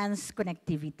enhanced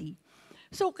connectivity.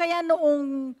 So kaya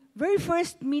noong very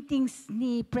first meetings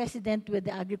ni President with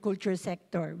the agriculture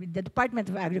sector, with the Department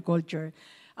of Agriculture,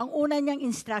 ang una niyang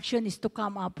instruction is to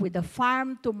come up with a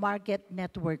farm-to-market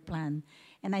network plan.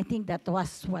 And I think that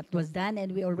was what was done,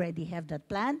 and we already have that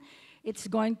plan. It's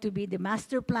going to be the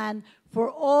master plan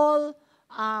for all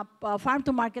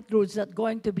farm-to-market routes that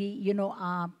going to be, you know,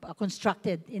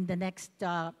 constructed in the next,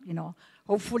 you know,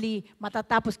 hopefully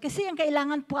matatapos. Kasi ang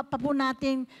kailangan pa po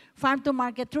nating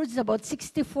farm-to-market routes is about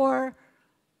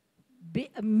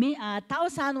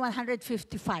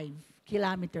 64,155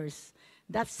 kilometers.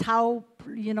 That's how,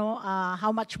 you know,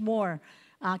 how much more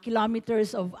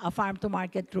kilometers of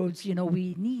farm-to-market roads, you know,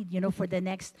 we need, you know, for the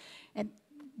next, and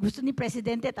gusto ni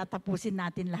Presidente, tatapusin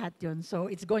natin lahat yun. So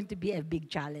it's going to be a big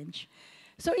challenge.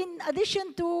 So in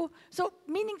addition to, so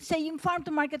meaning to say, yung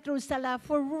farm-to-market roads talaga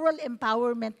for rural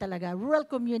empowerment talaga, rural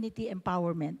community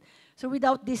empowerment. So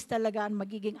without this talaga,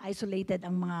 magiging isolated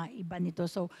ang mga iba nito.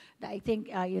 So I think,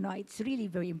 you know, it's really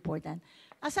very important.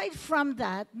 Aside from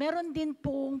that, meron din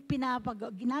pong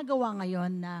ginagawa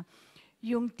ngayon na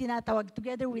yung tinatawag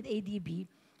together with ADB,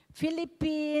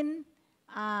 Philippine,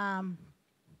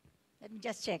 let me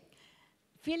just check,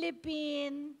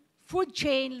 Philippine Food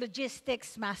Chain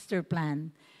Logistics Master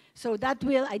Plan. So that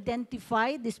will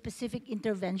identify the specific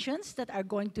interventions that are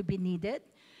going to be needed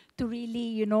to really,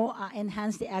 you know,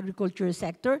 enhance the agriculture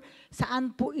sector.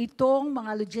 Saan po itong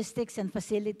mga logistics and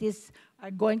facilities are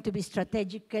going to be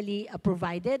strategically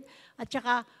provided, at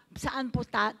saka saan po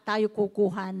tayo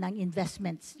kukuha ng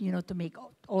investments, you know, to make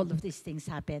all of these things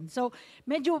happen. So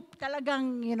medyo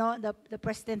talagang, you know, the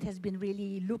President has been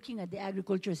really looking at the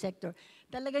agriculture sector.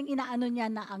 Talagang inaano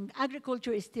niya na ang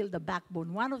agriculture is still the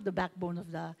backbone, one of the backbone of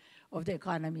the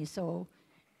economy. So,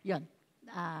 yun.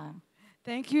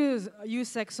 Thank you,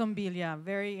 Yusek Sombilia.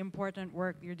 Very important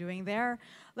work you're doing there.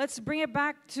 Let's bring it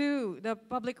back to the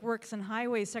Public Works and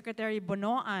Highways Secretary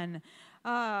Bonoan.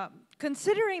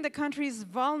 Considering the country's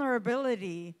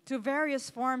vulnerability to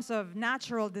various forms of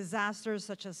natural disasters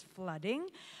such as flooding,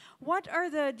 what are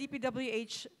the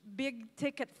DPWH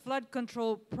big-ticket flood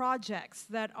control projects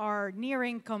that are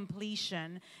nearing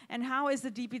completion, and how is the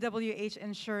DPWH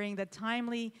ensuring the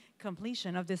timely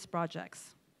completion of these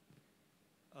projects?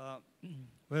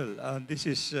 This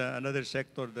is another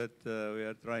sector that we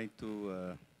are trying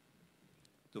to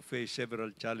face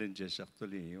several challenges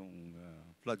actually, yung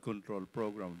flood control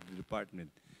program of the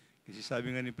department. Kasi sabi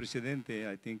nga ni Presidente,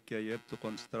 I think you have to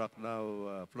construct now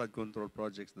flood control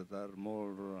projects that are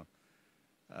more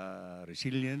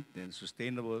resilient and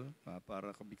sustainable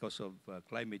because of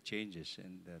climate changes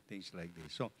and things like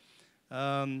this. So,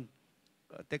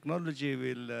 technology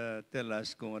will tell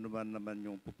us kung ano ba naman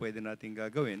yung pwede natin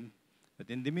gagawin. But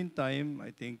in the meantime,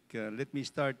 I think let me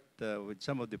start with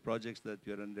some of the projects that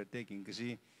we are undertaking.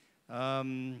 Kasi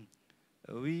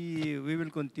we will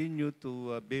continue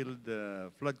to build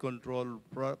flood control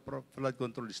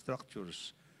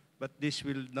structures, but this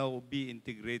will now be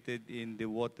integrated in the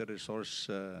water resource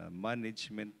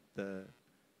management,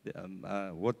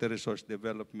 water resource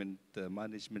development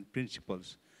management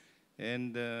principles,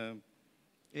 and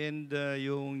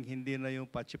yung hindi na yung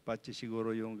patsi-patsi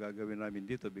siguro yung gagawin namin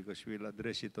dito, because we'll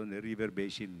address it on a river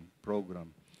basin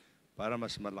program para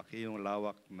mas malaki yung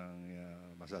lawak ng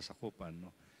masasakupan,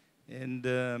 no? And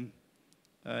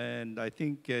I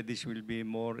think this will be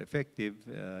more effective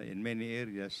in many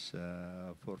areas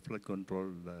for flood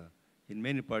control in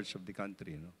many parts of the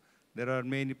country, no? There are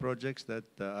many projects that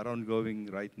are ongoing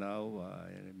right now.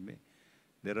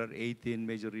 There are 18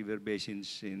 major river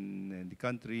basins in the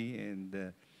country,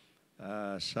 and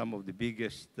some of the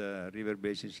biggest river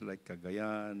basins like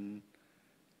Cagayan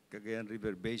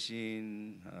River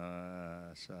Basin,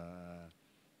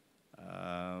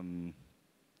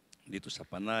 dito sa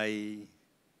Panay,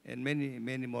 and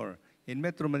many more. In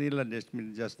Metro Manila, let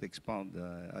me just expound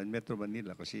on Metro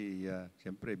Manila kasi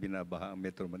siyempre binabaha ang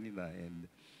Metro Manila, and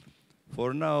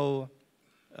for now,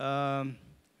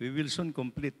 we will soon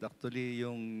complete actually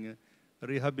yung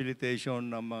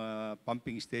rehabilitation ng mga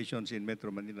pumping stations in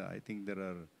Metro Manila. I think there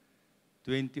are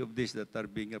 20 of these that are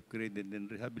being upgraded and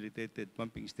rehabilitated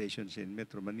pumping stations in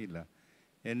Metro Manila.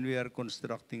 And we are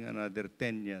constructing another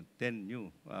 10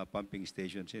 new pumping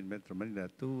stations in Metro Manila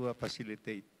to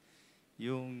facilitate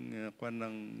yung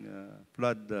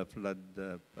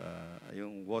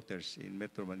yung waters in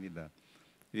Metro Manila.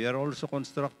 We are also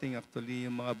constructing actually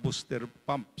yung mga booster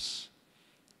pumps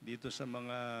dito sa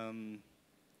mga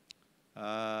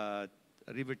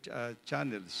river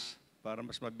channels para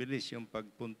mas mabilis yung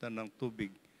pagpunta ng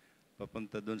tubig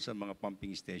papunta doon sa mga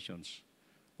pumping stations.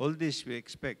 All this we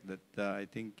expect that I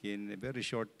think in a very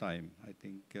short time, I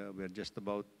think we're just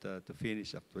about to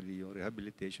finish actually yung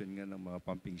rehabilitation nga ng mga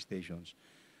pumping stations.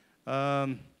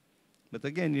 But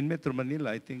again, in Metro Manila,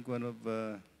 I think one of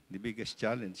the biggest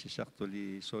challenge is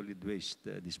actually solid waste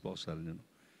disposal. You know?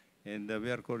 And we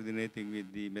are coordinating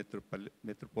with the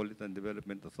Metropolitan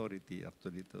Development Authority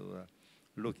actually to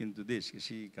look into this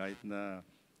kasi kahit na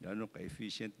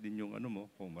ka-efficient din yung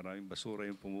kung maraming basura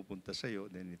yung pumupunta sa iyo,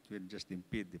 then it will just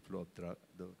impede the flow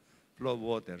of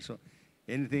water. So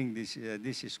anything, this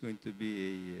is going to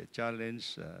be a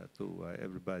challenge to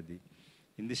everybody.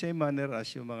 In the same manner as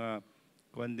yung mga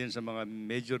sa mga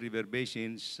major river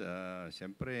basins,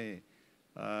 siyempre,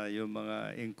 yung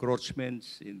mga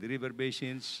encroachments in the river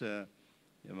basins,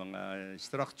 yung mga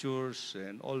structures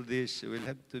and all this will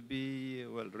have to be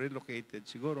relocated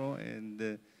siguro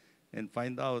and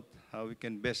find out how we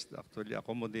can best actually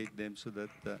accommodate them so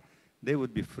that they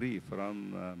would be free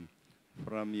from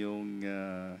yung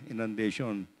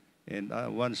inundation. And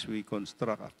once we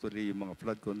construct actually yung mga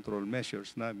flood control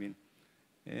measures namin,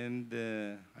 and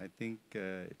I think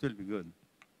it will be good.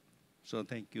 So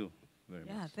thank you very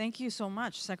much. Yeah, thank you so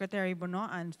much, Secretary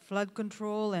Bonoan. Flood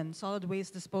control and solid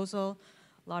waste disposal,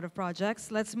 a lot of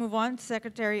projects. Let's move on to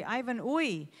Secretary Ivan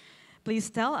Uy.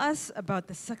 Please tell us about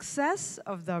the success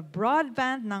of the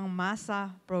Broadband ng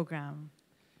Masa program.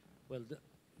 Well,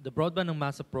 the Broadband ng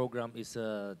Masa program is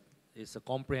a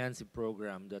comprehensive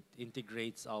program that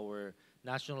integrates our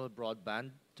national broadband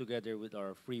together with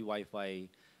our free Wi-Fi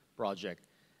project.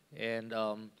 And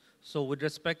so with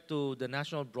respect to the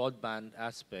national broadband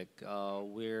aspect,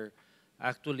 we're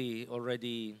actually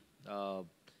already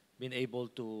been able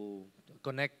to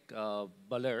connect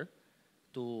Baler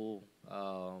to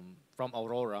from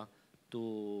Aurora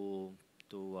to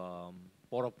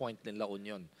Poro Point in La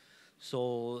Union.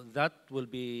 So that will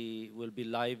be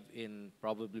live in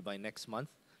probably by next month.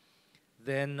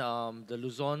 Then the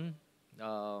Luzon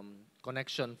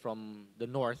connection from the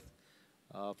north,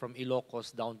 from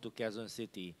Ilocos down to Quezon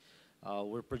City,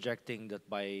 we're projecting that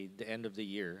by the end of the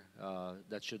year,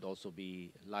 that should also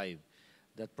be live.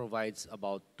 That provides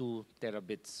about 2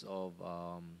 terabits of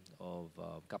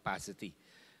capacity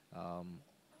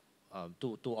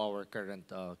to our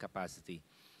current capacity.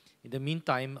 In the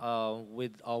meantime,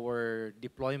 with our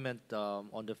deployment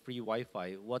on the free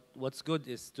Wi-Fi, what's good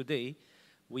is today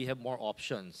we have more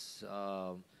options.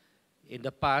 In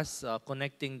the past,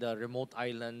 connecting the remote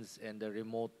islands and the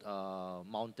remote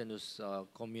mountainous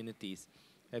communities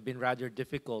have been rather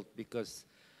difficult because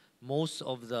most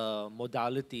of the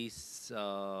modalities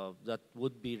that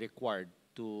would be required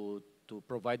to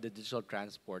provide the digital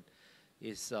transport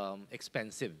is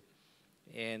expensive.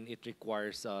 And it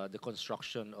requires the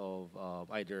construction of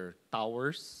either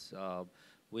towers,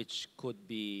 which could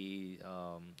be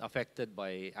affected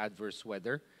by adverse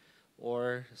weather,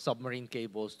 or submarine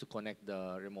cables to connect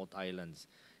the remote islands.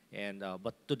 And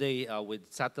but today, with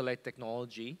satellite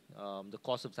technology, the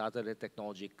cost of satellite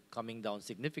technology coming down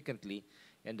significantly,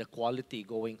 and the quality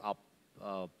going up,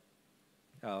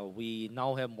 we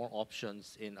now have more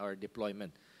options in our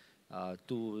deployment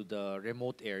to the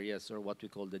remote areas, or what we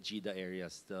call the GIDA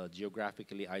areas, the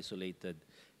geographically isolated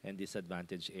and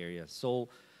disadvantaged areas. So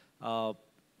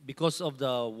because of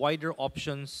the wider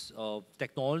options of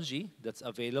technology that's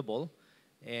available,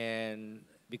 and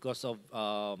because of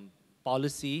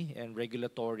policy and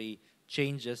regulatory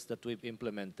changes that we've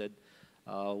implemented,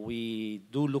 we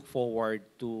do look forward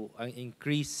to an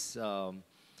increased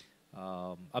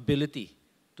ability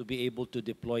to be able to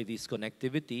deploy this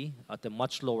connectivity at a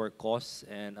much lower cost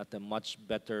and at a much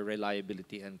better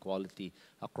reliability and quality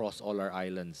across all our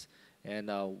islands.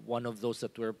 And one of those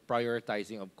that we're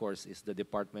prioritizing, of course, is the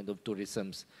Department of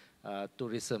Tourism's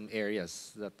tourism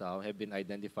areas that have been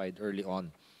identified early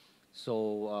on.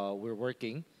 So we're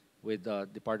working with the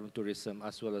Department of Tourism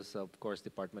as well as, of course,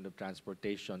 Department of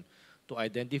Transportation to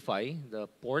identify the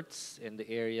ports and the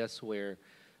areas where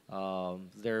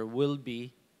there will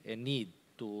be a need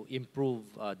to improve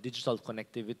digital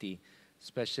connectivity,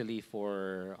 especially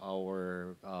for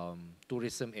our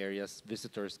tourism areas,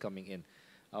 visitors coming in.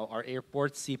 Our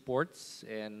airports, seaports,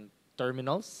 and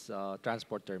terminals,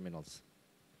 transport terminals.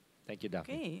 Thank you,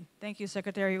 Daphne. Okay, thank you,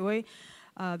 Secretary Uy.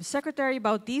 Secretary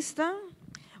Bautista,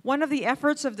 one of the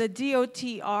efforts of the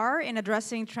DOTr in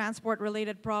addressing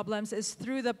transport-related problems is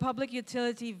through the Public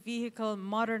Utility Vehicle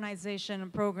Modernization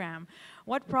Program.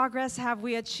 What progress have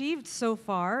we achieved so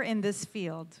far in this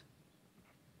field?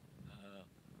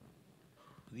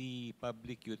 The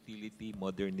Public Utility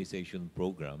Modernization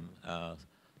Program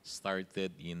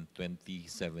started in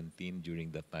 2017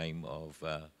 during the time of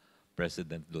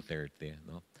President Duterte.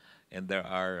 No? And there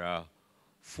are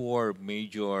 4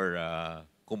 major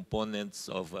components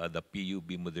of the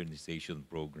PUB modernization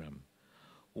program.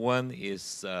 One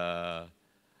is the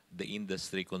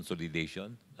industry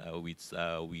consolidation, which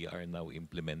we are now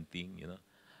implementing.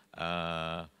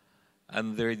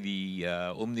 Under the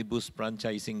Omnibus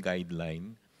Franchising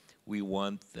Guideline, we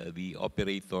want the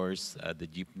operators, the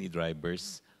jeepney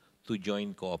drivers, to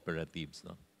join cooperatives.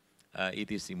 No?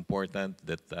 It is important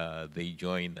that they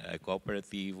join a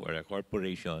cooperative or a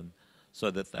corporation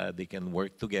so that they can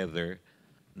work together,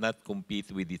 not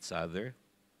compete with each other,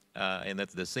 and at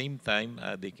the same time,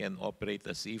 they can operate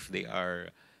as if they are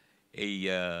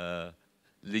a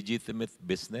legitimate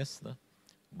business, no?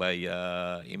 By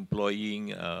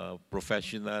employing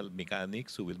professional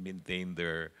mechanics who will maintain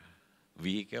their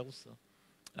vehicles.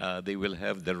 They will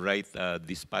have the right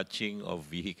dispatching of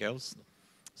vehicles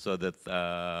so that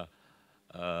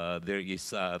there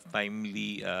is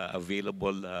timely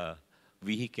available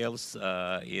vehicles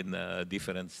in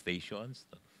different stations.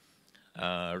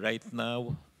 Right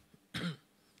now,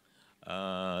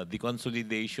 the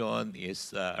consolidation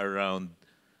is around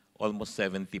almost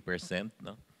 70%.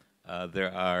 No?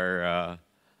 There are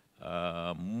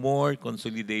more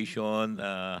consolidation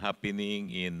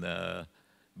happening in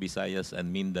Visayas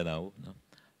and Mindanao.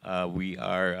 No? We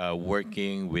are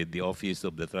working with the Office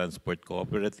of the Transport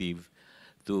Cooperative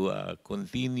to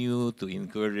continue to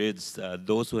encourage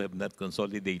those who have not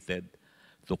consolidated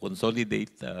to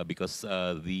consolidate because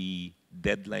the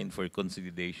deadline for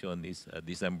consolidation is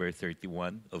December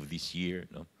 31 of this year.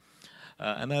 No?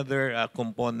 Another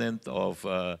component of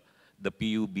the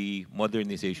PUB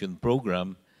modernization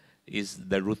program is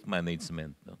the route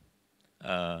management. No?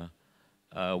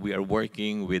 We are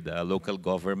working with local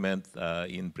government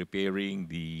in preparing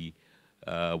the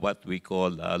what we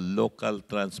call a local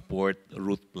transport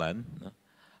route plan.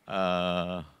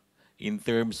 In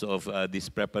terms of this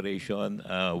preparation,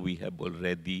 we have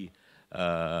already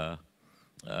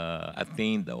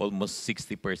attained almost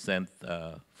 60%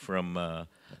 from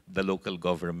the local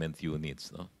government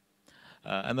units. No?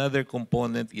 Another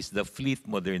component is the fleet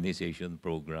modernization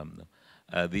program.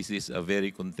 No? This is a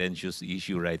very contentious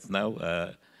issue right now.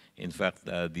 In fact,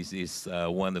 this is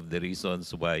one of the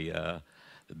reasons why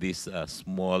this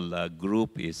small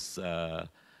group is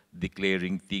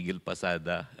declaring Tigil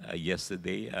Pasada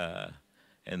yesterday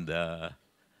and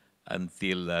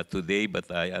until today, but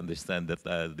I understand that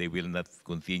they will not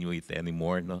continue it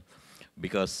anymore, no?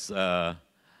 Because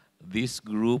this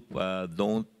group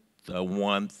don't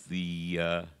want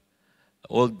the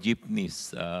old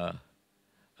jeepneys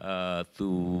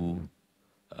to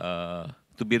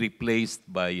be replaced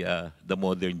by the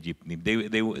modern jeepney.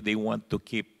 They want to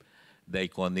keep the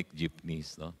iconic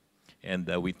jeepneys. No? And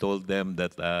we told them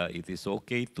that it is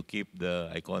okay to keep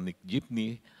the iconic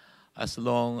jeepney as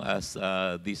long as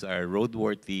these are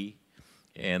roadworthy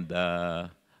and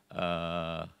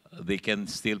they can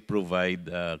still provide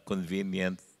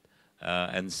convenient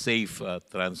and safe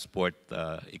transport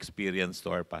experience to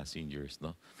our passengers.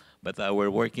 No? But we're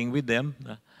working with them.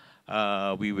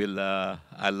 We will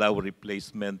allow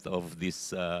replacement of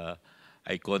these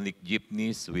iconic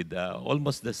jeepneys with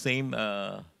almost the same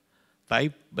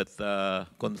type, but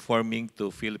conforming to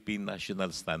Philippine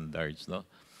national standards. No?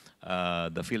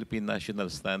 The Philippine national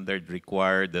standard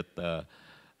require that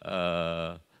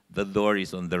the door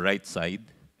is on the right side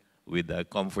with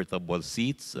comfortable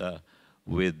seats,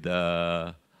 with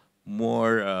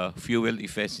more fuel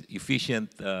efficient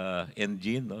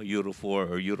engine, no? Euro 4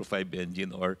 or Euro 5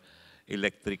 engine or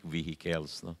electric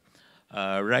vehicles. No?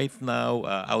 Right now,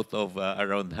 out of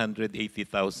around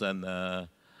 180,000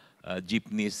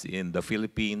 jeepneys in the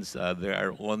Philippines, there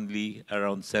are only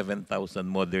around 7,000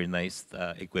 modernized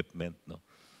equipment. No?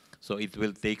 So it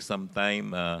will take some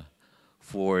time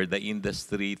for the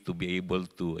industry to be able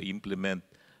to implement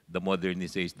the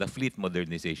modernization, the fleet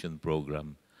modernization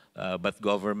program. But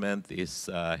government is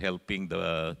helping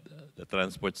the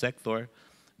transport sector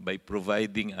by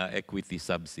providing equity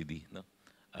subsidy. No?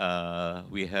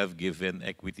 We have given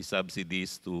equity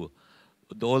subsidies to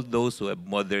all those who have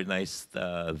modernized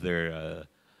their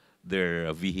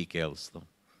vehicles. No?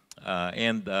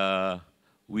 And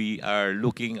we are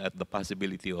looking at the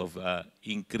possibility of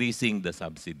increasing the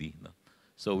subsidy. No?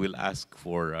 So we'll ask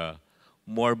for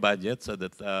more budget so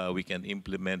that we can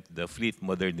implement the fleet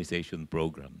modernization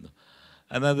program. No?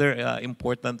 Another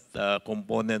important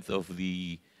component of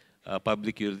the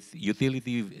public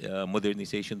utility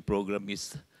modernization program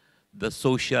is the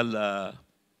social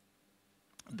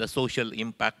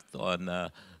impact on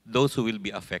those who will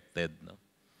be affected. No?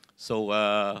 So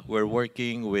we're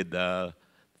working with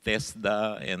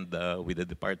TESDA and with the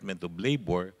Department of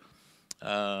Labor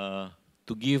to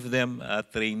give them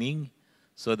training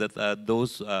so that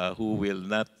those who will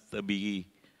not be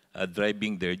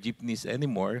driving their jeepneys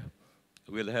anymore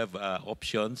will have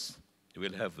options,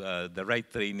 will have the right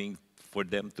training for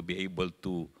them to be able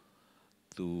to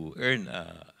earn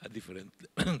a different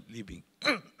living.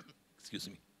 Excuse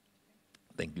me.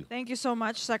 Thank you. Thank you so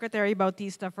much, Secretary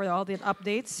Bautista, for all the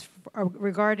updates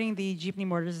regarding the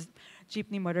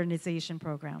jeepney modernization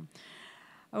program.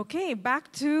 Okay,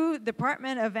 back to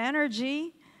Department of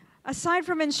Energy. Aside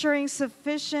from ensuring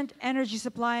sufficient energy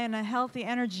supply and a healthy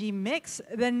energy mix,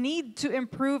 the need to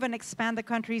improve and expand the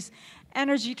country's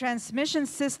energy transmission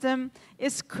system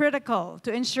is critical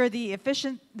to ensure the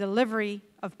efficient delivery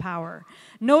of power.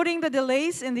 Noting the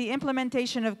delays in the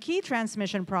implementation of key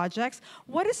transmission projects,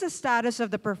 what is the status of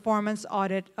the performance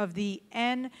audit of the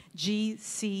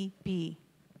NGCP?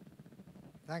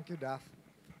 Thank you, Daph.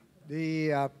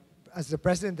 As the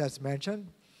President has mentioned,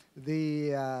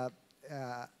 the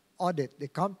audit, the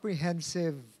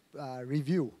comprehensive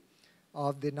review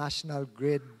of the National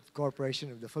Grid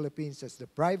Corporation of the Philippines as the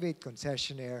private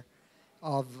concessionaire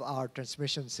of our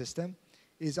transmission system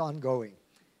is ongoing.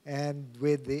 And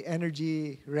with the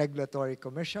Energy Regulatory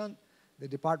Commission, the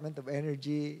Department of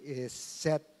Energy is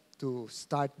set to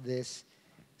start this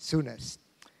soonest.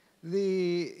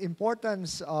 The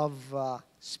importance of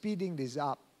speeding this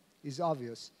up is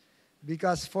obvious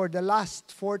because for the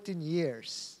last 14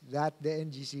 years that the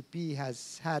NGCP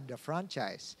has had a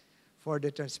franchise for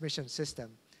the transmission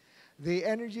system, the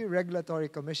Energy Regulatory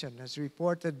Commission has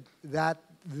reported that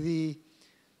the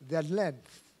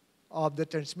length of the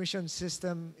transmission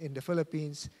system in the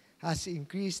Philippines has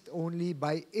increased only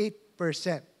by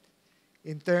 8%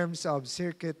 in terms of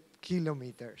circuit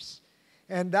kilometers.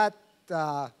 And that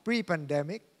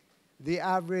pre-pandemic, the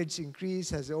average increase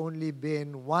has only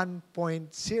been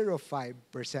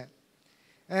 1.05%.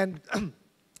 And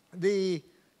the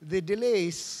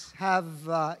delays have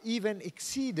even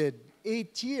exceeded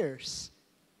 8 years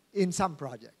in some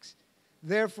projects.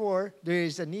 Therefore, there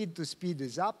is a need to speed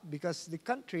this up because the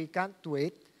country can't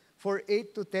wait for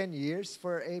 8 to 10 years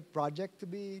for a project to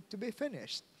be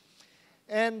finished.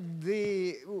 And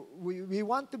we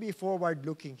want to be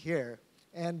forward-looking here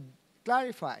and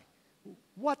clarify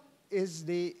what is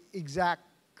the exact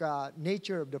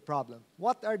nature of the problem.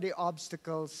 What are the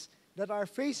obstacles that are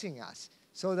facing us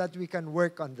so that we can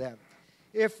work on them?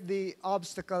 If the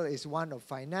obstacle is one of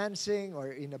financing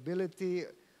or inability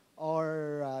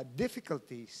or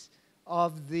difficulties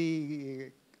of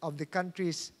the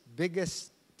country's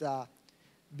biggest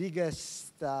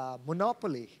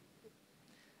monopoly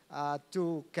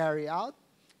to carry out,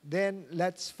 then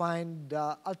let's find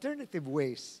alternative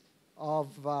ways of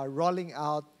rolling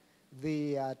out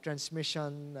the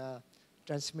transmission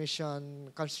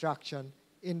construction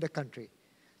in the country.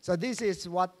 So this is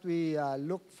what we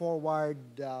look forward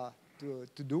to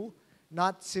do,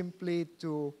 not simply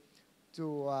to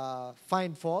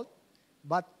find fault,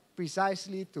 but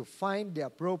precisely to find the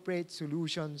appropriate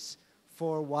solutions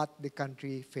for what the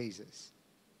country faces.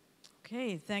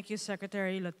 Okay, thank you,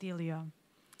 Secretary Latilio.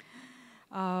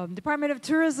 Department of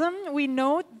Tourism, we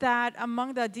note that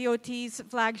among the DOT's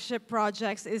flagship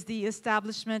projects is the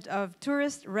establishment of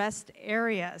tourist rest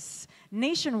areas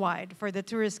nationwide for the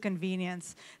tourist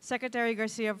convenience. Secretary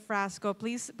Garcia Frasco,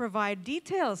 please provide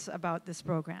details about this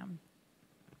program.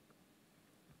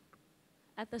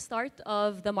 At the start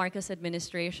of the Marcos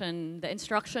administration, the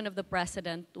instruction of the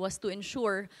President was to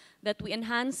ensure that we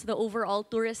enhance the overall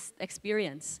tourist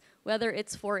experience, whether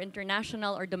it's for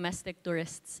international or domestic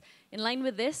tourists. In line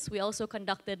with this, we also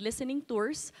conducted listening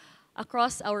tours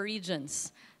across our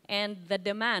regions, and the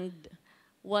demand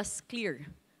was clear.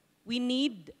 We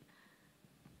need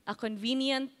a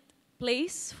convenient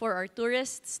place for our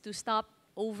tourists to stop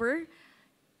over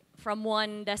from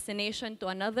one destination to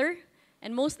another,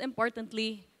 and most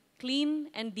importantly, clean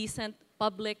and decent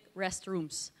public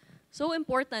restrooms. So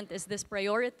important is this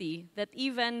priority that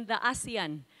even the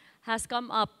ASEAN has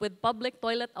come up with public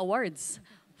toilet awards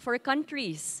for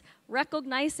countries,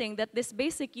 recognizing that this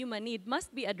basic human need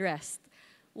must be addressed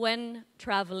when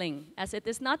traveling, as it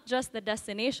is not just the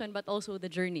destination but also the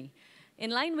journey. In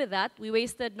line with that, we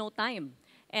wasted no time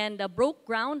and broke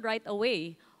ground right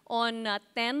away on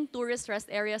 10 tourist rest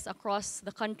areas across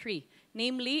the country,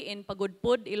 namely in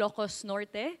Pagudpud, Ilocos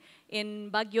Norte, in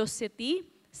Baguio City,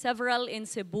 several in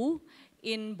Cebu,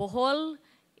 in Bohol,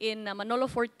 in Manolo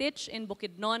Fortich, in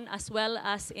Bukidnon, as well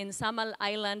as in Samal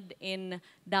Island in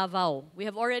Davao. We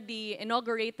have already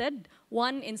inaugurated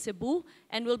one in Cebu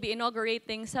and will be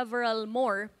inaugurating several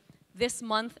more this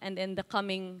month and in the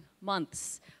coming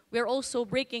months. We're also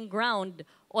breaking ground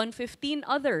on 15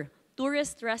 other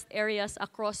tourist rest areas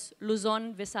across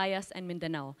Luzon, Visayas, and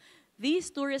Mindanao. These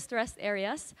tourist rest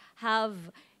areas have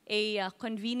a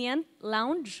convenient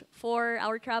lounge for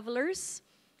our travelers,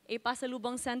 a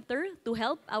pasalubong center to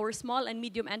help our small and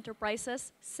medium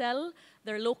enterprises sell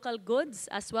their local goods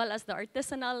as well as the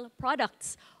artisanal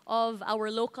products of our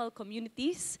local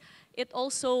communities. It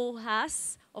also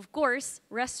has, of course,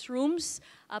 restrooms,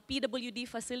 PWD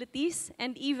facilities,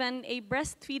 and even a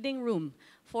breastfeeding room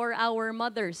for our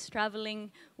mothers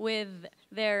traveling with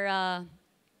their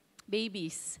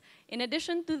babies. In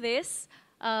addition to this,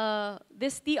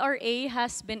 this TRA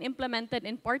has been implemented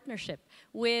in partnership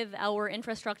with our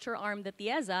infrastructure arm, the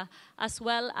TIEZA, as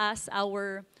well as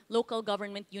our local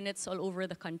government units all over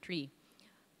the country.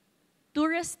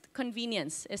 Tourist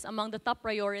convenience is among the top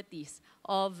priorities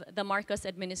of the Marcos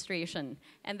administration.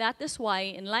 And that is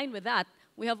why, in line with that,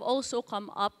 we have also come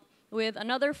up with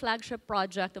another flagship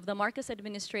project of the Marcos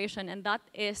administration, and that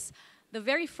is the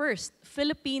very first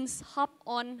Philippines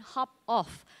hop-on,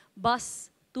 hop-off bus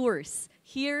tours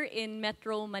here in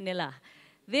Metro Manila.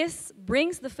 This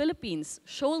brings the Philippines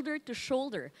shoulder to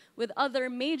shoulder with other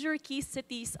major key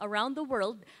cities around the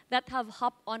world that have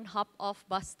hop-on, hop-off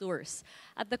bus tours.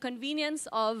 At the convenience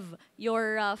of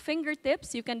your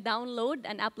fingertips, you can download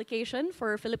an application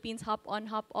for Philippines hop-on,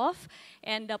 hop-off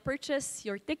and purchase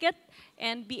your ticket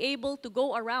and be able to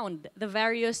go around the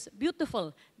various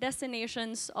beautiful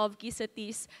destinations of key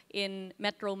cities in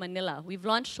Metro Manila. We've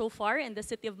launched so far in the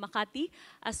city of Makati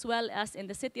as well as in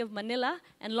the city of Manila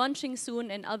and launching soon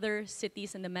in other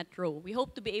cities in the metro. We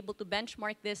hope to be able to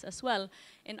benchmark this as well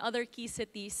in other key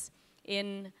cities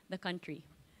in the country.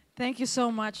 Thank you so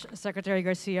much, Secretary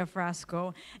Garcia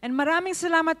Frasco. And maraming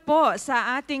salamat po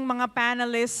sa ating mga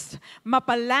panelists,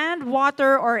 mapa-land,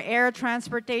 water, or air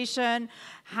transportation,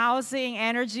 housing,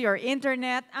 energy, or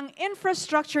internet. Ang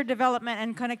infrastructure development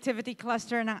and connectivity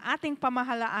cluster ng ating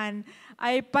pamahalaan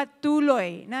ay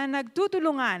patuloy na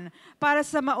nagtutulungan para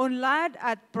sa maunlad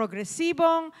at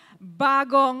progresibong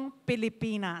bagong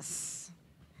Pilipinas.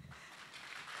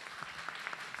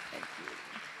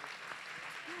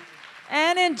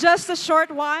 And in just a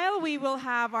short while, we will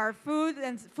have our food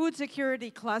and food security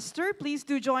cluster. Please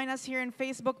do join us here in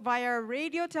Facebook via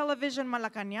Radio Television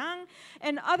Malacanang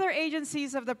and other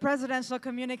agencies of the Presidential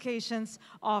Communications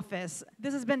Office.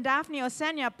 This has been Daphne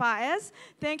Osenia Paez.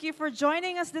 Thank you for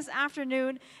joining us this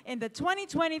afternoon in the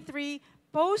 2023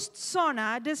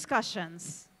 Post-SONA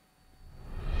discussions.